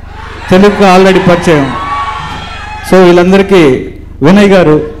తెలుగుకి ఆల్రెడీ పరిచయం. సో వీళ్ళందరికీ వినయ్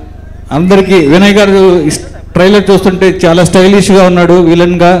గారు, అందరికీ వినయ్ గారు ట్రైలర్ చూస్తుంటే చాలా స్టైలిష్గా ఉన్నాడు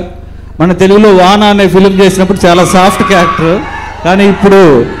విలన్గా. మన తెలుగులో వాన అనే ఫిలిం చేసినప్పుడు చాలా సాఫ్ట్ క్యారెక్టర్, కానీ ఇప్పుడు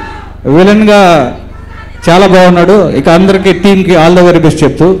విలన్గా చాలా బాగున్నాడు. ఇక అందరికీ టీంకి ఆల్ ద వెరీ బెస్ట్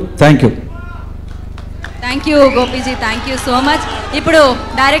చెప్తూ thank you. Thank you Gopiji, thank you so much. ఇప్పుడు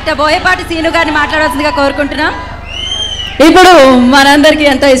డైరెక్టర్ బోయపాటి సీను గారిని మాట్లాడాల్సిందిగా కోరుకుంటున్నాం. ఇప్పుడు మనందరికీ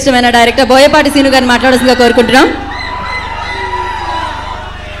ఎంతో ఇష్టమైన డైరెక్టర్ బోయపాటి సీను గారిని మాట్లాడాల్సిందిగా కోరుకుంటున్నాం.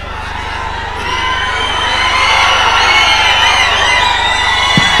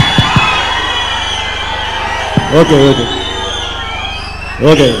 Okay okay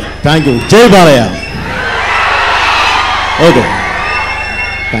okay, thank you. జై Balayya. Okay,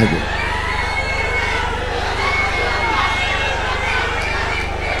 thank you.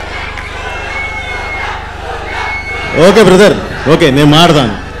 Okay brother, okay నేను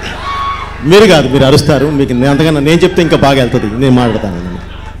మాట్లాడతాను. మీరు కాదు, మీరు అరుస్తారు. మీకు అంతకన్నా నేను చెప్తే ఇంకా బాగా వెళ్తుంది. నేను మాట్లాడతాను.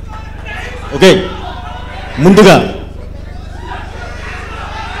 ఓకే, ముందుగా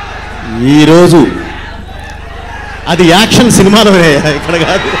ఈరోజు అది యాక్షన్ సినిమాలో ఇక్కడ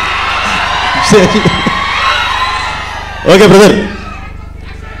కాదు. ఓకే బ్రదర్,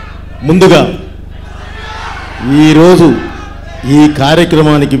 ముందుగా ఈరోజు ఈ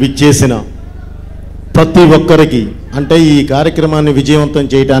కార్యక్రమానికి విచ్చేసిన ప్రతి ఒక్కరికి, అంటే ఈ కార్యక్రమాన్ని విజయవంతం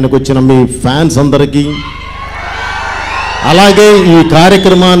చేయడానికి వచ్చిన మీ ఫ్యాన్స్ అందరికీ, అలాగే ఈ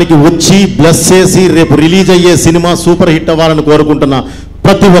కార్యక్రమానికి వచ్చి బ్లెస్ చేసి రేపు రిలీజ్ అయ్యే సినిమా సూపర్ హిట్ అవ్వాలని కోరుకుంటున్న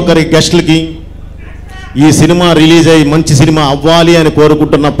ప్రతి ఒక్కరి గెస్టులకి, ఈ సినిమా రిలీజ్ అయ్యి మంచి సినిమా అవ్వాలి అని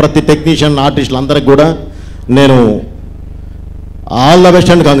కోరుకుంటున్న ప్రతి టెక్నీషియన్ ఆర్టిస్టులు అందరికి కూడా నేను all the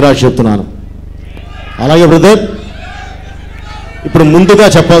best and congrats చెప్తున్నాను. అలాగే బ్రదర్, ఇప్పుడు ముందుగా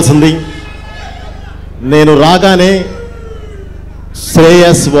చెప్పాల్సింది, నేను రాగానే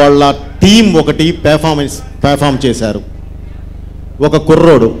శ్రేయస్ వాళ్ళ టీం ఒకటి పెర్ఫామ్ చేశారు. ఒక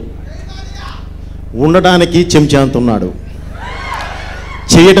కుర్రోడు ఉండడానికి చెంచాంత ఉన్నాడు,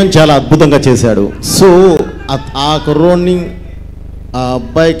 చేయడం చాలా అద్భుతంగా చేశాడు. సో ఆ కుర్రోడ్ని, ఆ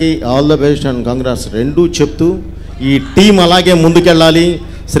అబ్బాయికి all the best and congrats రెండూ చెప్తూ, ఈ టీం అలాగే ముందుకెళ్ళాలి.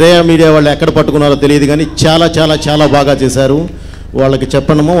 శ్రేయ మీడియా వాళ్ళు ఎక్కడ పట్టుకున్నారో తెలియదు కానీ చాలా చాలా చాలా బాగా చేశారు. వాళ్ళకి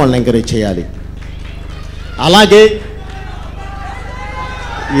చెప్పడమో వాళ్ళని ఎంకరేజ్ చేయాలి. అలాగే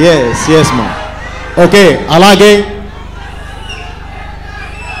ఎస్ మా ఓకే, అలాగే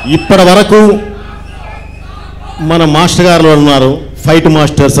ఇప్పటి వరకు మన మాస్టర్ గారు ఉన్నారు, ఫైట్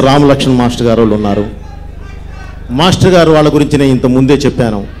మాస్టర్స్ రామలక్ష్మణ్ మాస్టర్ గారు ఉన్నారు. మాస్టర్ గారు వాళ్ళ గురించి నేను ఇంత ముందే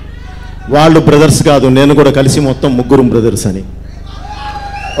చెప్పాను. వాళ్ళు బ్రదర్స్ కాదు, నేను కూడా కలిసి మొత్తం ముగ్గురు బ్రదర్స్ అని.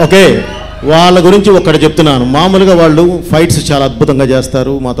 ఓకే, వాళ్ళ గురించి ఒక్కటి చెప్తున్నాను. మామూలుగా వాళ్ళు ఫైట్స్ చాలా అద్భుతంగా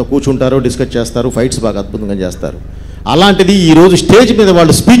చేస్తారు, మాతో కూర్చుంటారు, డిస్కస్ చేస్తారు, ఫైట్స్ బాగా అద్భుతంగా చేస్తారు. అలాంటిది ఈరోజు స్టేజ్ మీద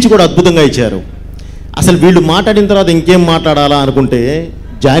వాళ్ళు స్పీచ్ కూడా అద్భుతంగా ఇచ్చారు. అసలు వీళ్ళు మాట్లాడిన తర్వాత ఇంకేం మాట్లాడాలా అనుకుంటే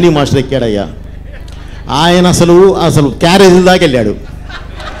జానీ మాస్టర్ ఎక్కాడయ్యా. ఆయన అసలు క్యారేజీల దాకా వెళ్ళాడు.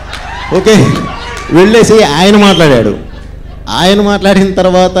 ఓకే, వెళ్ళేసి ఆయన మాట్లాడాడు. ఆయన మాట్లాడిన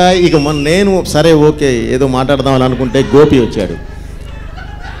తర్వాత ఇక నేను సరే ఓకే ఏదో మాట్లాడదామని అనుకుంటే గోపి వచ్చాడు,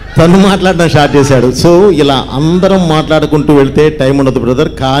 తను మాట్లాడడం స్టార్ట్ చేశాడు. సో ఇలా అందరం మాట్లాడుకుంటూ వెళ్తే టైం ఉండదు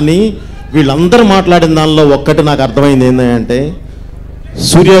బ్రదర్. కానీ వీళ్ళందరూ మాట్లాడిన దానిలో ఒక్కటి నాకు అర్థమైంది ఏంటంటే,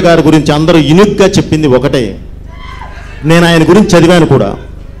 సూర్య గారి గురించి అందరూ యూనిక్గా చెప్పింది ఒకటే. నేను ఆయన గురించి చదివాను కూడా.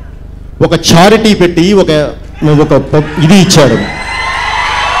 ఒక చారిటీ పెట్టి ఒక ఇది ఇచ్చాడు,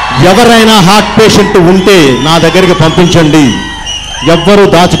 ఎవరైనా హార్ట్ పేషెంట్ ఉంటే నా దగ్గరికి పంపించండి, ఎవ్వరూ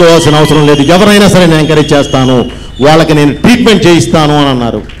దాచుకోవాల్సిన అవసరం లేదు, ఎవరైనా సరే నేను ఎంకరేజ్ చేస్తాను, వాళ్ళకి నేను ట్రీట్మెంట్ చేయిస్తాను అని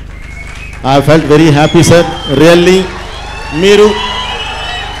అన్నారు. I felt very happy sir, really. మీరు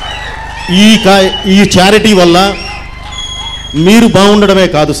ఈ చారిటీ వల్ల మీరు బాగుండడమే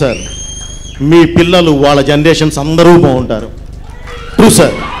కాదు సార్, మీ పిల్లలు వాళ్ళ జనరేషన్స్ అందరూ బాగుంటారు. True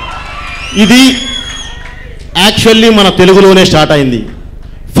sir. ఇది యాక్చువల్లీ మన తెలుగులోనే స్టార్ట్ అయింది.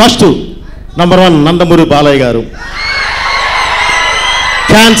 ఫస్ట్ నంబర్ 1 నందమూరి బాలయ్య గారు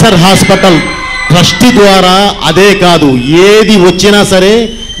క్యాన్సర్ హాస్పిటల్ ట్రస్టీ ద్వారా. అదే కాదు, ఏది వచ్చినా సరే,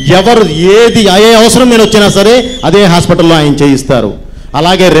 ఎవరు ఏ అవసరం మీద వచ్చినా సరే అదే హాస్పిటల్లో ఆయన చేయిస్తారు.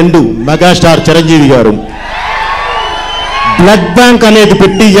 అలాగే 2 మెగాస్టార్ చిరంజీవి గారు బ్లడ్ బ్యాంక్ అనేది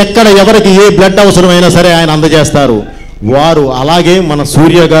పెట్టి ఎక్కడ ఎవరికి ఏ బ్లడ్ అవసరమైనా సరే ఆయన అందజేస్తారు వారు. అలాగే మన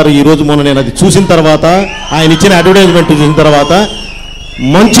సూర్య గారు ఈరోజు నేను అది చూసిన తర్వాత, ఆయన ఇచ్చిన అడ్వర్టైజ్మెంట్ చూసిన తర్వాత,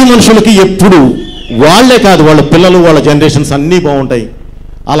 మంచి మనుషులకి ఎప్పుడు వాళ్ళే కాదు వాళ్ళ పిల్లలు వాళ్ళ జనరేషన్స్ అన్నీ బాగుంటాయి.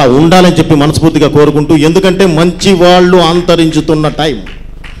 అలా ఉండాలని చెప్పి మనస్ఫూర్తిగా కోరుకుంటూ, ఎందుకంటే మంచి వాళ్ళు అంతరించుతున్న టైం,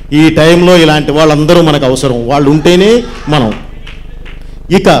 ఈ టైంలో ఇలాంటి వాళ్ళందరూ మనకు అవసరం, వాళ్ళు ఉంటేనే మనం.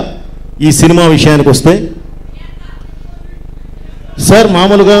 ఇక ఈ సినిమా విషయానికి వస్తే సార్,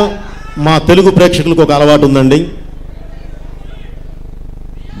 మామూలుగా మా తెలుగు ప్రేక్షకులకు ఒక అలవాటు ఉందండి,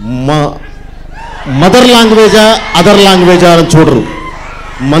 మా మదర్ లాంగ్వేజా అదర్ లాంగ్వేజా అని చూడరు,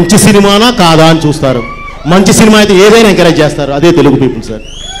 మంచి సినిమానా కాదా అని చూస్తారు. మంచి సినిమా అయితే ఏదైనా ఎంకరేజ్ చేస్తారు, అదే తెలుగు పీపుల్ సార్.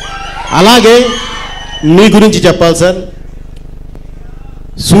 అలాగే మీ గురించి చెప్పాలి సార్,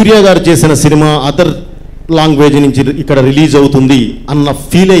 సూర్య గారు చేసిన సినిమా అదర్ లాంగ్వేజ్ నుంచి ఇక్కడ రిలీజ్ అవుతుంది అన్న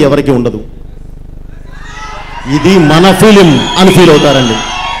ఫీలే ఎవరికి ఉండదు. ఇది మన ఫిలిం అని ఫీల్ అవుతారండి.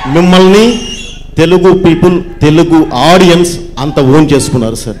 మిమ్మల్ని తెలుగు పీపుల్, తెలుగు ఆడియన్స్ అంత ఓన్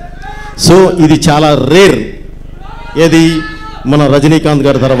చేసుకున్నారు సార్. సో ఇది చాలా రేర్. ఏది మన రజనీకాంత్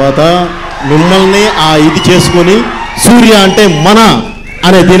గారి తర్వాత మిమ్మల్ని ఇది చేసుకొని సూర్య అంటే మన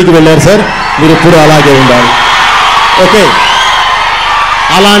అనే దీనికి వెళ్ళారు సార్. మీరు ఎప్పుడు అలాగే ఉండాలి. ఓకే,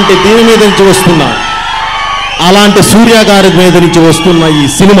 అలాంటి దీని మీద నుంచి వస్తున్న, అలాంటి సూర్య గారి మీద నుంచి వస్తున్న ఈ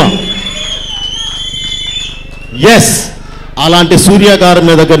సినిమా, ఎస్, అలాంటి సూర్య గారి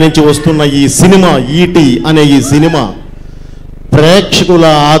మీద దగ్గర నుంచి వస్తున్న ఈ సినిమా, ఈటీ అనే ఈ సినిమా ప్రేక్షకుల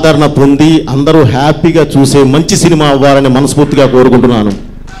ఆదరణ పొంది అందరూ హ్యాపీగా చూసే మంచి సినిమా అవ్వాలని మనస్ఫూర్తిగా కోరుకుంటున్నాను.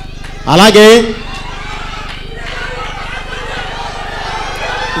 అలాగే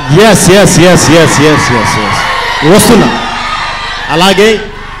yes yes yes yes yes yes yes వస్తున్నా.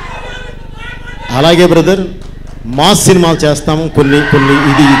 అలాగే బ్రదర్, మాస్ సినిమాలు చేస్తాము, కొన్ని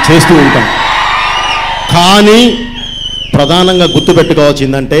ఇది చేస్తూ ఉంటాం. కానీ ప్రధానంగా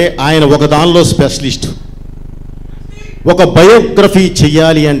గుర్తుపెట్టుకోవాల్సిందంటే ఆయన ఒక దానిలో స్పెషలిస్ట్. ఒక బయోగ్రఫీ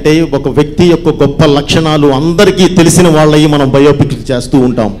చేయాలి అంటే ఒక వ్యక్తి యొక్క గొప్ప లక్షణాలు అందరికీ తెలిసిన వాళ్ళవి మనం బయోపిక్ చేస్తూ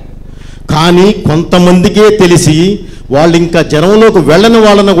ఉంటాం. కానీ కొంతమందికే తెలిసి వాళ్ళు ఇంకా జనంలోకి వెళ్ళని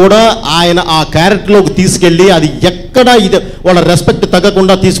వాళ్ళను కూడా ఆయన ఆ క్యారెక్టర్లోకి తీసుకెళ్ళి అది ఎక్కడ ఇది వాళ్ళ రెస్పెక్ట్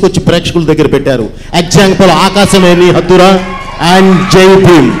తగ్గకుండా తీసుకొచ్చి ప్రేక్షకుల దగ్గర పెట్టారు. ఎగ్జాంపుల్ ఆకాశమేని, హద్దురా అండ్ జై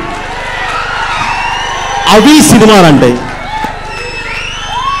భీమ్, అవి సినిమాలు అంటే.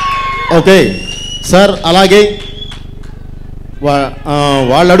 ఓకే సార్, అలాగే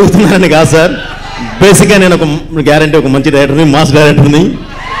వాళ్ళు అడుగుతున్నారని కాదు సార్, బేసిక్గా నేను ఒక గ్యారంటీ ఒక మంచి డైరెక్టర్ని, మాస్ డైరెక్టర్ని.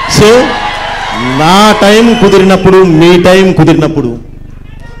 సో నా టైం కుదిరినప్పుడు, మీ టైం కుదిరినప్పుడు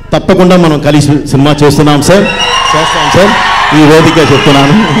తప్పకుండా మనం కలిసి సినిమా చేస్తున్నాం సార్, చేస్తాం సార్. ఈ వేదిక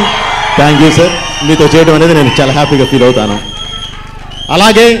చెప్తున్నాను. థ్యాంక్ యూ సార్, మీతో చేయడం అనేది నేను చాలా హ్యాపీగా ఫీల్ అవుతాను.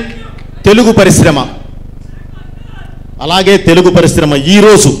 అలాగే తెలుగు పరిశ్రమ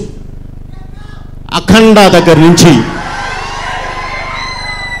ఈరోజు అఖండ దగ్గర నుంచి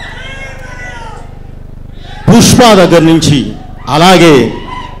పుష్ప దగ్గర నుంచి, అలాగే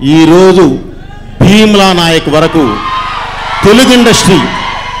ఈరోజు భీమ్లా నాయక్ వరకు తెలుగు ఇండస్ట్రీ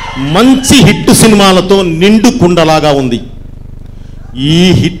మంచి హిట్ సినిమాలతో నిండు కుండలాగా ఉంది. ఈ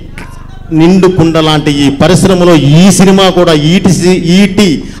నిండు కుండ లాంటి ఈ పరిశ్రమలో ఈ సినిమా కూడా ఈటి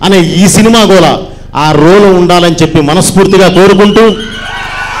అనే ఈ సినిమా కూడా ఆ రోల్ ఉండాలని చెప్పి మనస్ఫూర్తిగా కోరుకుంటూ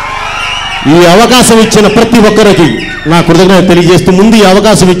ఈ అవకాశం ఇచ్చిన ప్రతి ఒక్కరికి నా కృతజ్ఞత తెలియజేస్తూ, ముందు ఈ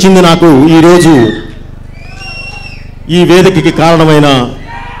అవకాశం ఇచ్చింది నాకు ఈరోజు ఈ వేదికకి కారణమైన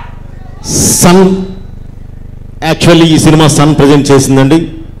సన్, యాక్చువల్లీ ఈ సినిమా సన్ ప్రజెంట్ చేసిందండి.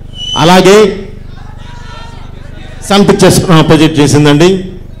 అలాగే సన్ పిక్చర్స్ ప్రజెంట్ చేసిందండి.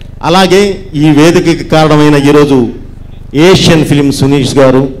 అలాగే ఈ వేదికకి కారణమైన ఈరోజు ఏషియన్ ఫిల్మ్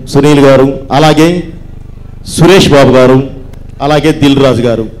సునీల్ గారు, అలాగే సురేష్ బాబు గారు, అలాగే దిల్ రాజు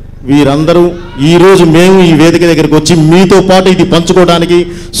గారు, వీరందరూ ఈరోజు మేము ఈ వేదిక దగ్గరికి వచ్చి మీతో పాటు ఇది పంచుకోవడానికి,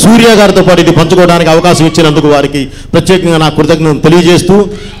 సూర్య గారితో పాటు ఇది పంచుకోవడానికి అవకాశం ఇచ్చినందుకు వారికి ప్రత్యేకంగా నా కృతజ్ఞతలు తెలియజేస్తూ,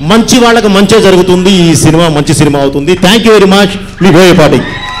 మంచి వాళ్ళకి మంచే జరుగుతుంది, ఈ సినిమా మంచి సినిమా అవుతుంది. Thank you very much. Me Boyapati.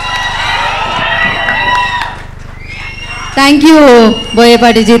 Thank you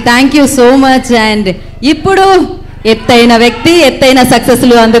బోయపాటిజీ, thank you so much. And ఇప్పుడు ఎత్తైన వ్యక్తి, ఎత్తైన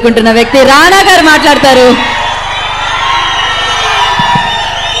సక్సెస్లు అందుకుంటున్న వ్యక్తి రానా గారు మాట్లాడతారు.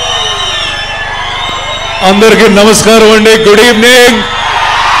 అందరికీ నమస్కారం అండి. Good evening.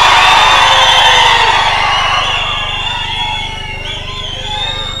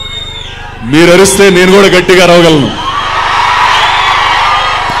 మీరు అరిస్తే నేను కూడా గట్టిగా అరవగలను,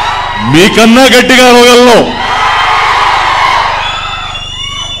 మీకన్నా గట్టిగా అరవగలను.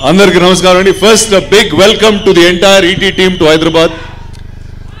 అందరికీ నమస్కారం అండి. First big welcome to the entire ET team to Hyderabad.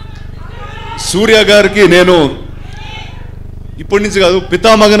 సూర్య గారికి నేను ఇప్పటి నుంచి కాదు,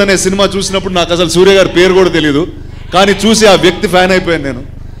 పితామగన్ అనే సినిమా చూసినప్పుడు నాకు అసలు సూర్య గారి పేరు కూడా తెలియదు, కానీ చూసి ఆ వ్యక్తి ఫ్యాన్ అయిపోయాను నేను.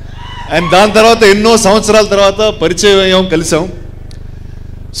 అండ్ దాని తర్వాత ఎన్నో సంవత్సరాల తర్వాత పరిచయం అయ్యాం, కలిసాం.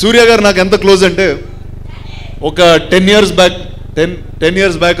 సూర్య గారు నాకు ఎంత క్లోజ్ అంటే ఒక 10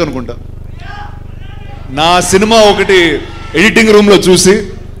 ఇయర్స్ బ్యాక్ అనుకుంటా, నా సినిమా ఒకటి ఎడిటింగ్ రూమ్లో చూసి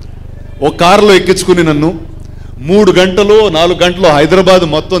ఒక కారులో ఎక్కించుకుని నన్ను 3 గంటలు 4 గంటలు హైదరాబాద్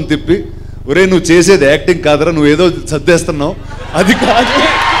మొత్తం తిప్పి, ఒరే నువ్వు చేసేది యాక్టింగ్ కాదరా, నువ్వు ఏదో సర్దేస్తున్నావు, అది కాదు,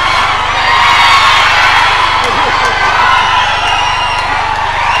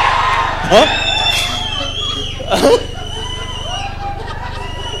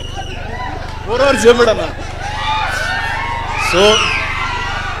 చెప్పడన్నా. సో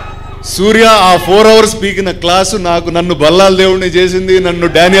సూర్య ఆ 4 hours పీకిన క్లాసు నన్ను బల్లాల దేవుడిని చేసింది, నన్ను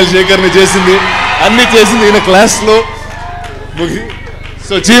డానియల్ శేఖర్ని చేసింది, అన్ని చేసింది ఈయన క్లాస్లో.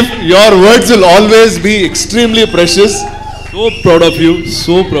 So Chief, your words will always be extremely precious. So proud of you,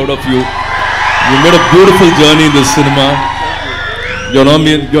 so proud of you. You made a beautiful journey in this cinema.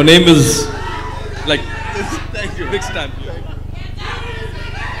 Your name is like, thank you, big stamp.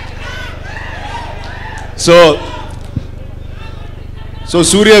 So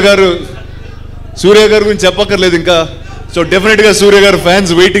సూర్య గారు గురించి చెప్పక్కర్లేదు ఇంకా. So డెఫినెట్గా సూర్య గారు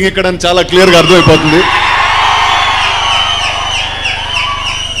fans waiting ఇక్కడ అని చాలా క్లియర్గా అర్థమైపోతుంది.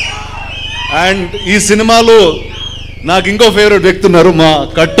 అండ్ ఈ సినిమాలో నాకు ఇంకో ఫేవరెట్ వ్యక్తి ఉన్నారు, మా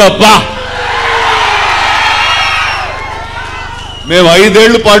కట్టప్ప. మేము 5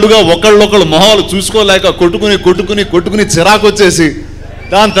 ఏళ్ల పాటుగా ఒకళ్ళొకళ్ళు మొహాలు చూసుకోలేక కొట్టుకుని చిరాకు వచ్చేసి,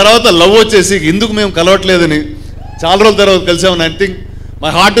 దాని తర్వాత లవ్ వచ్చేసి ఎందుకు మేము కలవట్లేదని చాలా రోజుల తర్వాత కలిసామని. I think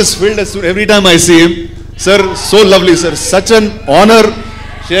my heart is filled every time I see him. Sir, so lovely sir, such an honour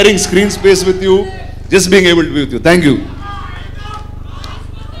sharing screen space with you, just being able to be with you. Thank you.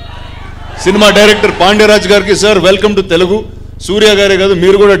 Cinema director Pandiraj గారికి, sir welcome to Telugu. సూర్య గారే కాదు,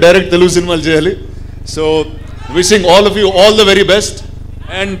 మీరు కూడా direct Telugu సినిమాలు చేయాలి. So wishing all of you all the very best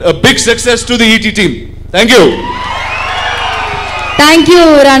and big success to the ET team. Thank you. Thank you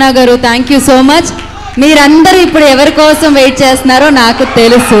రానా గారు, thank you so much. మీరందరూ ఇప్పుడు ఎవరి కోసం వెయిట్ చేస్తున్నారో నాకు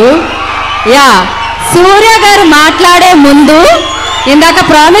తెలుసు. యా, సూర్య గారు మాట్లాడే ముందు ఇందాక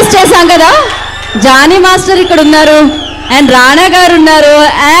ప్రామిస్ చేశాం కదా, జానీ మాస్టర్ ఇక్కడ ఉన్నారు, అండ్ రానా గారు ఉన్నారు,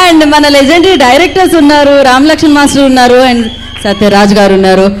 అండ్ మన లెజెండరీ డైరెక్టర్స్ ఉన్నారు, రామ్ లక్ష్మణ్ మాస్టర్ ఉన్నారు, అండ్ సత్యరాజ్ గారు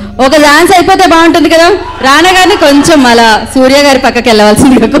ఉన్నారు. ఒక డాన్స్ అయిపోతే బాగుంటుంది కదా. రానా గారిని కొంచెం అలా సూర్య గారి పక్కకి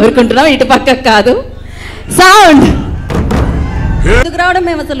వెళ్ళవలసిందిగా కోరుకుంటున్నాం, ఇటు పక్కకు కాదు. సౌండ్ ఎందుకు రావడం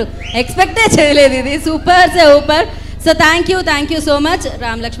మేము అసలు ఎక్స్పెక్టే చేయలేదు, ఇది super. So thank you so much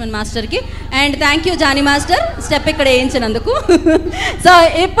Ram Laxman మాస్టర్కి, and thank you Johnny master step ఇక్కడ వేయించినందుకు. సో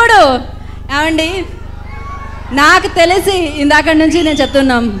ఇప్పుడు ఏమండి, నాకు తెలిసి ఇందాక నుంచి నేను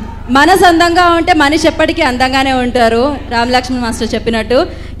చెప్తున్నాం, మనసు అందంగా ఉంటే మనిషి ఎప్పటికీ అందంగానే ఉంటారు. రామ్ లక్ష్మణ్ మాస్టర్ చెప్పినట్టు,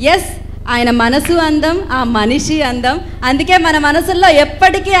 ఎస్, ఆయన మనసు అందం, ఆ మనిషి అందం. అందుకే మన మనసుల్లో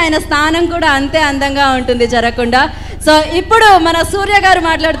ఎప్పటికీ ఆయన స్థానం కూడా అంతే అందంగా ఉంటుంది, జరగకుండా. సో ఇప్పుడు మన సూర్య గారు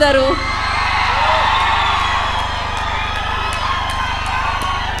మాట్లాడతారు.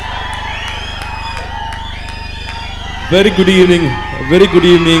 Very good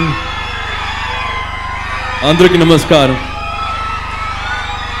evening. అందరికీ నమస్కారం.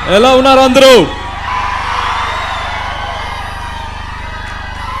 ఎలా ఉన్నారు అందరూ?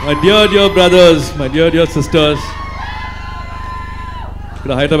 My dear brothers, my dear sisters,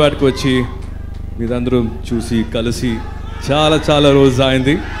 ఇక్కడ హైదరాబాద్కి వచ్చి మీరందరూ చూసి కలిసి చాలా రోజు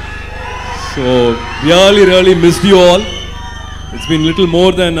అయింది. So really missed you all. It's been little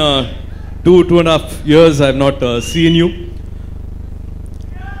more than 2.5 years I have not seen you.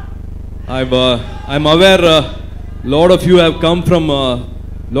 I'm aware lot of you have come from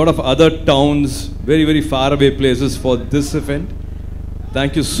lot of other towns, very far away places for this event.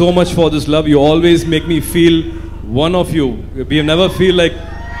 Thank you so much for this love. You always make me feel one of you. We never feel like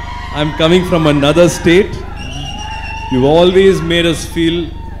I'm coming from another state. You always made us feel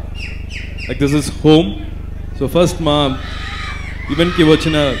like this is home. So first ma event ki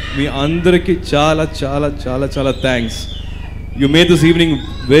vachina mi andariki చాలా thanks. You made this evening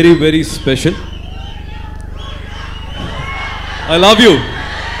very special. I love you.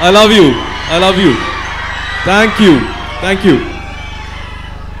 Thank you.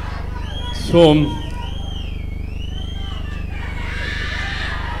 So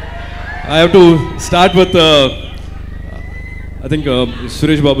I have to start with I think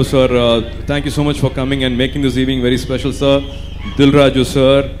Suresh Babu sir, thank you so much for coming and making this evening very special, sir. Dilraju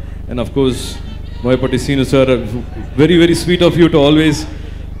sir, and of course Moyapati Sinu sir, very sweet of you to always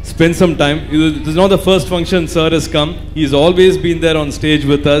spend some time. This is not the first function sir has come. He's always been there on stage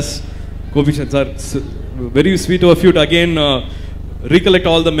with us. Gopishan sir, very sweet of you to again recollect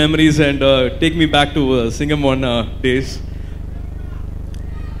all the memories and take me back to Singam one days.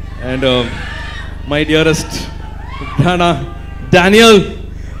 And my dearest Daniel,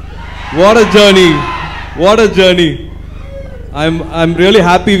 what a journey. I'm really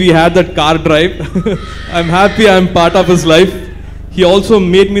happy we had that car drive. I'm happy I'm part of his life. He also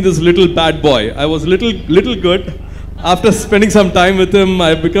made me this little bad boy. I was little good. After spending some time with him,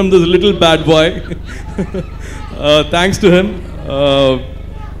 I've become this little bad boy. Thanks to him.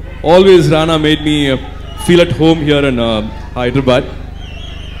 Always Rana made me feel at home here in Hyderabad.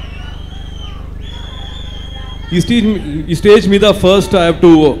 He staged me the first. I have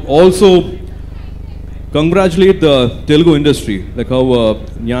to also congratulate the Telugu industry, like how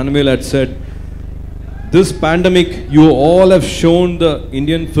Nyanamil had said. This pandemic, you all have shown the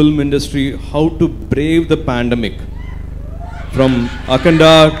Indian film industry how to brave the pandemic. From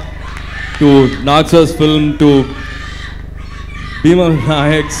Akanda to Naxa's film to Bhima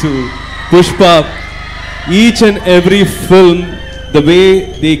Nayak to Pushpa, each and every film, the way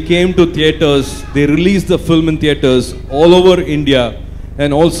they came to theatres, they released the film in theatres all over India,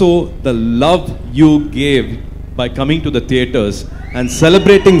 and also the love you gave by coming to the theatres and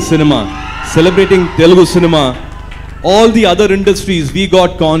celebrating cinema, celebrating Telugu cinema. All the other industries, we got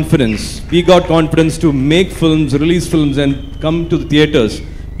confidence to make films, release films and come to the theatres.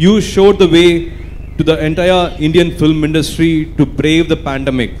 You showed the way to the entire Indian film industry to brave the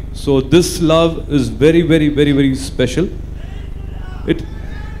pandemic. So this love is very special.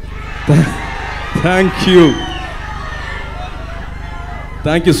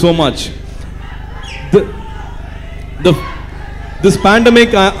 Thank you so much. This pandemic,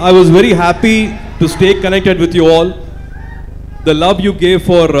 I was very happy to stay connected with you all. The love you gave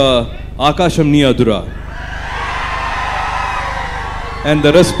for Akasham Ni Adura and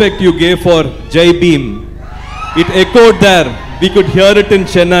the respect you gave for Jai Bhim, it echoed there. We could hear it in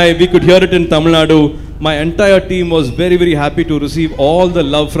Chennai, we could hear it in Tamil Nadu. My entire team was very happy to receive all the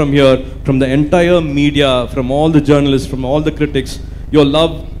love from here, from the entire media, from all the journalists, from all the critics. Your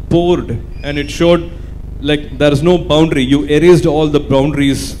love poured and it showed like there is no boundary. You erased all the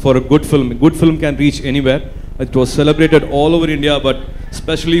boundaries for a good film. A good film can reach anywhere. It was celebrated all over India, but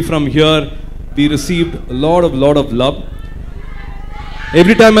especially from here, we received a lot of love.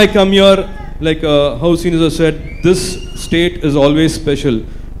 Every time I come here, like how Sinu said, this state is always special.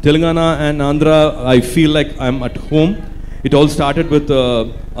 Telangana and Andhra, I feel like I'm at home. It all started with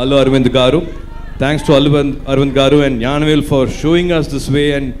Allu Arvind Garu. Thanks to Allu Arvind Garu and Nyanvel for showing us this way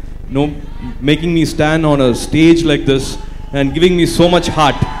and making me stand on a stage like this and giving me so much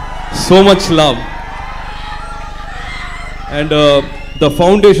heart, so much love. And the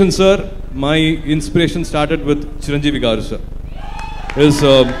foundation, sir, my inspiration started with Chiranjeevi Garu, sir.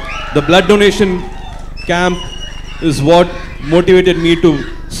 The blood donation camp is what motivated me to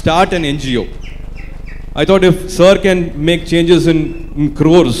start an NGO. I thought if sir can make changes in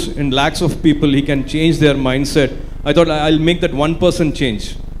crores, in lakhs of people, he can change their mindset. I thought I'll make that 1%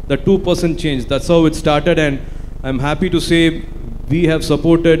 change, that 2% change. That's how it started, and I'm happy to say we have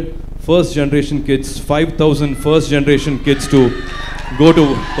supported first generation kids, 5,000 first generation kids to go to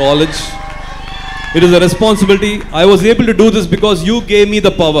college. It is a responsibility. I was able to do this because you gave me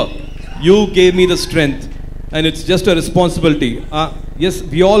the power. You gave me the strength. And it's just a responsibility. Yes,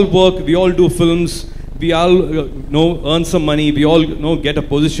 we all work, we all do films, we all earn some money, we all get a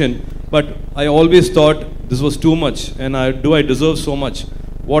position. But I always thought this was too much, and I deserve so much.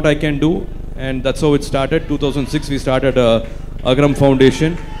 What I can do, and that's how it started. 2006 we started Agram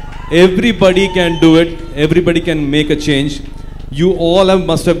Foundation. Everybody can do it. Everybody can make a change. You all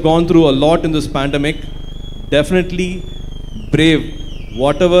must have gone through a lot in this pandemic. Definitely brave.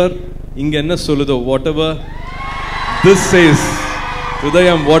 Whatever ingenna soludo, whatever this says,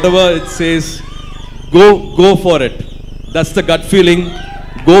 Hridayam, whatever it says, go for it. That's the gut feeling.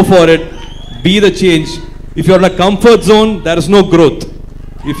 Go for it. Be the change. If you're in a comfort zone, there is no growth.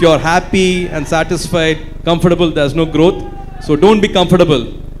 If you're happy and satisfied, comfortable, there's no growth. So don't be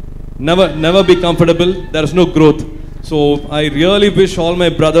comfortable. Never be comfortable. There is no growth. So I really wish all my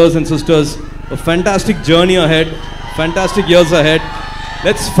brothers and sisters a fantastic journey ahead, fantastic years ahead.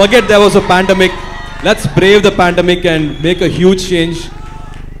 Let's forget there was a pandemic. Let's brave the pandemic and make a huge change.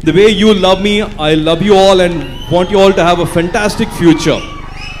 The way you love me, I love you all and want you all to have a fantastic future.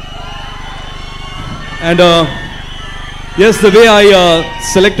 And yes, the way I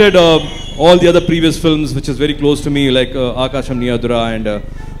selected all the other previous films, which is very close to me, like Akasham Niyadura and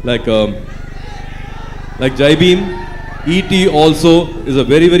like Jai Bhim. E.T. also is a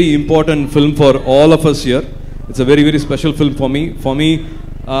very, very important film for all of us here. It's a very, very special film for me. For me,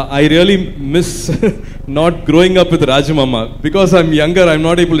 I really miss not growing up with Rajamama. Because I'm younger, I'm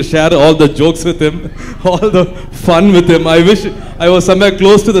not able to share all the jokes with him, all the fun with him. I wish I was somewhere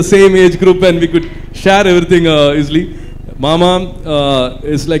close to the same age group and we could share everything easily. Mama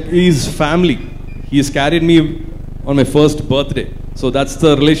is like, he's family. He's carried me on my first birthday. So that's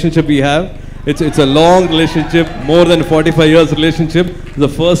the relationship we have. It's a long relationship, more than 45 years relationship. The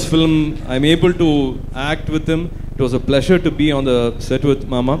first film I'm able to act with him. It was a pleasure to be on the set with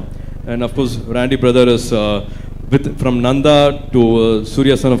Mama. And of course, Randy brother is from Nanda to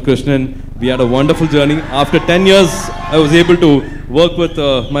Suriya son of Krishnan. We had a wonderful journey. After 10 years, I was able to work with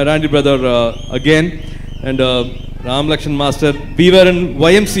my Randy brother again. And Ram Lakshan Master, we were in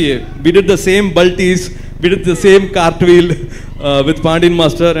YMCA. We did the same bulties, we did the same cartwheel with Pandin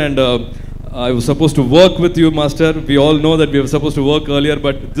Master, and I was supposed to work with you, Master. We all know that we were supposed to work earlier,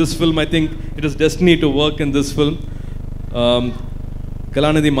 but this film, I think it is destiny to work in this film.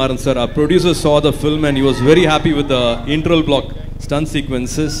 Kalanidhi Maran sir, our producer, saw the film and he was very happy with the interval block stunt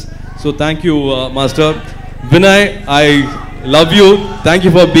sequences. So thank you, Master. Vinay, I love you. Thank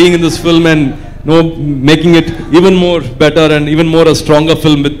you for being in this film and making it even more better and even more a stronger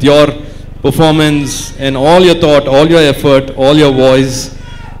film with your performance and all your thought, all your effort, all your voice.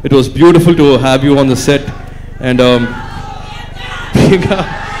 It was beautiful to have you on the set. And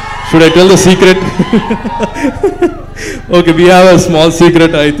should I tell the secret? Okay, we have a small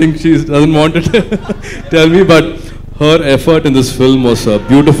secret. I think she doesn't want to tell me, but her effort in this film was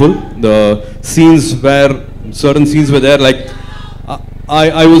beautiful. The scenes where, certain scenes were there, like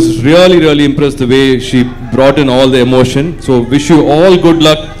I was really, really impressed the way she brought in all the emotion. So wish you all good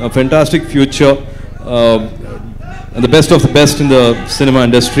luck, a fantastic future, and the best of the best in the cinema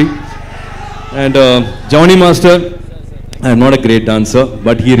industry. And Johnny Master, I'm not a great dancer,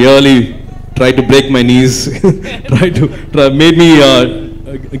 but he really tried to break my knees, made me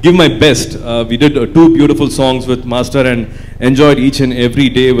give my best. We did 2 beautiful songs with Master and enjoyed each and every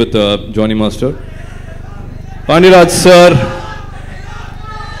day with Johnny Master. Pandiraj sir,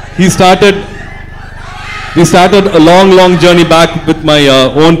 we started a long journey back with my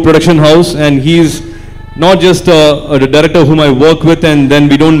own production house, and he's not just a director whom I work with and then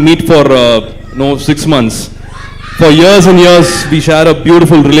we don't meet for 6 months. For years and years we share a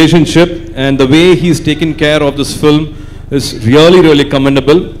beautiful relationship, and the way he's taken care of this film is really, really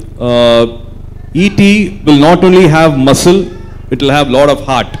commendable. E.T. will not only have muscle, it will have a lot of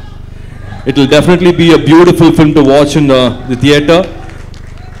heart. It will definitely be a beautiful film to watch in the theater.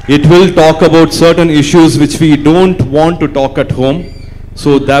 It will talk about certain issues which we don't want to talk at home.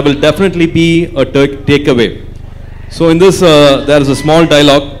 So there will definitely be a takeaway. So in this, there is a small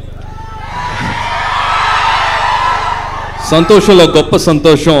dialogue. Santoshamlo goppa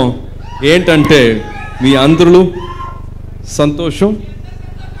santosham entante మీ అందరూ సంతోషం.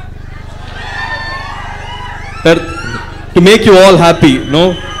 To make you all happy, no?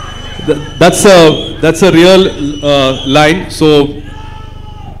 That's a real line. So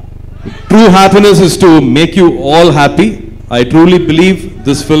true happiness is to make you all happy. I truly believe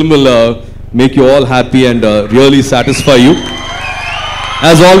this film will make you all happy and really satisfy you.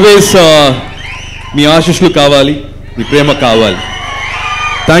 As always, మీ ఆశీస్సులు కావాలి, మీ ప్రేమ కావాలి.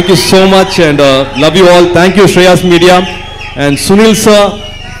 Thank you so much and love you all. Thank you Shreyas Media and Sunil sir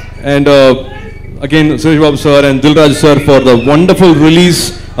and again Suresh Babu sir and Dilraj sir for the wonderful release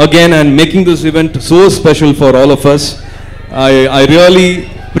again and making this event so special for all of us. I really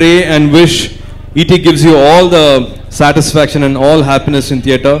pray and wish ET gives you all the satisfaction and all happiness in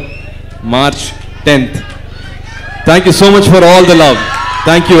theatre March 10th. Thank you so much for all the love.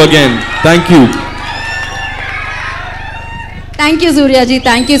 Thank you again. Thank you. Thank you సూర్యాజీ,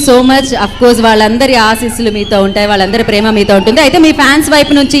 thank you so much. Of course వాళ్ళందరి ఆశీస్సులు మీతో ఉంటాయి, వాళ్ళందరి ప్రేమ మీతో ఉంటుంది. అయితే మీ fans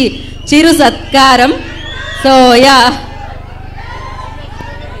వైపు నుంచి చిరు సత్కారం. So yeah,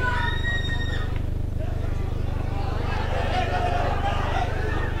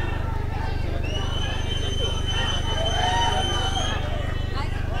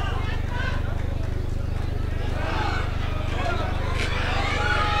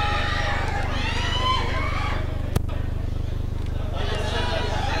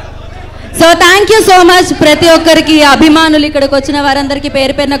 so thank you so much ప్రతి ఒక్కరికి, అభిమానులు ఇక్కడికి వచ్చిన వారందరికీ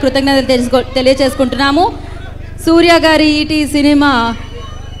పేరు పేరున కృతజ్ఞతలు తెలియచేసుకుంటున్నాము. సూర్య గారి ఈటీ సినిమా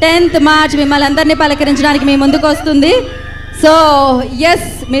 10th మార్చ్ మిమ్మల్ని అందరినీ పలకరించడానికి మీ ముందుకు వస్తుంది. సో ఎస్,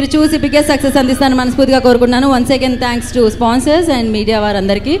 మీరు చూసి బిగ్గెస్ట్ సక్సెస్ అందిస్తానని మనస్ఫూర్తిగా కోరుకుంటున్నాను. Once again thanks to sponsors and media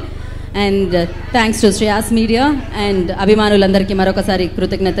వారందరికీ and thanks to Shreyas media and అభిమానులందరికీ మరొకసారి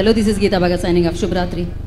కృతజ్ఞతలు. This is Gita Bhagat signing off. శుభరాత్రి.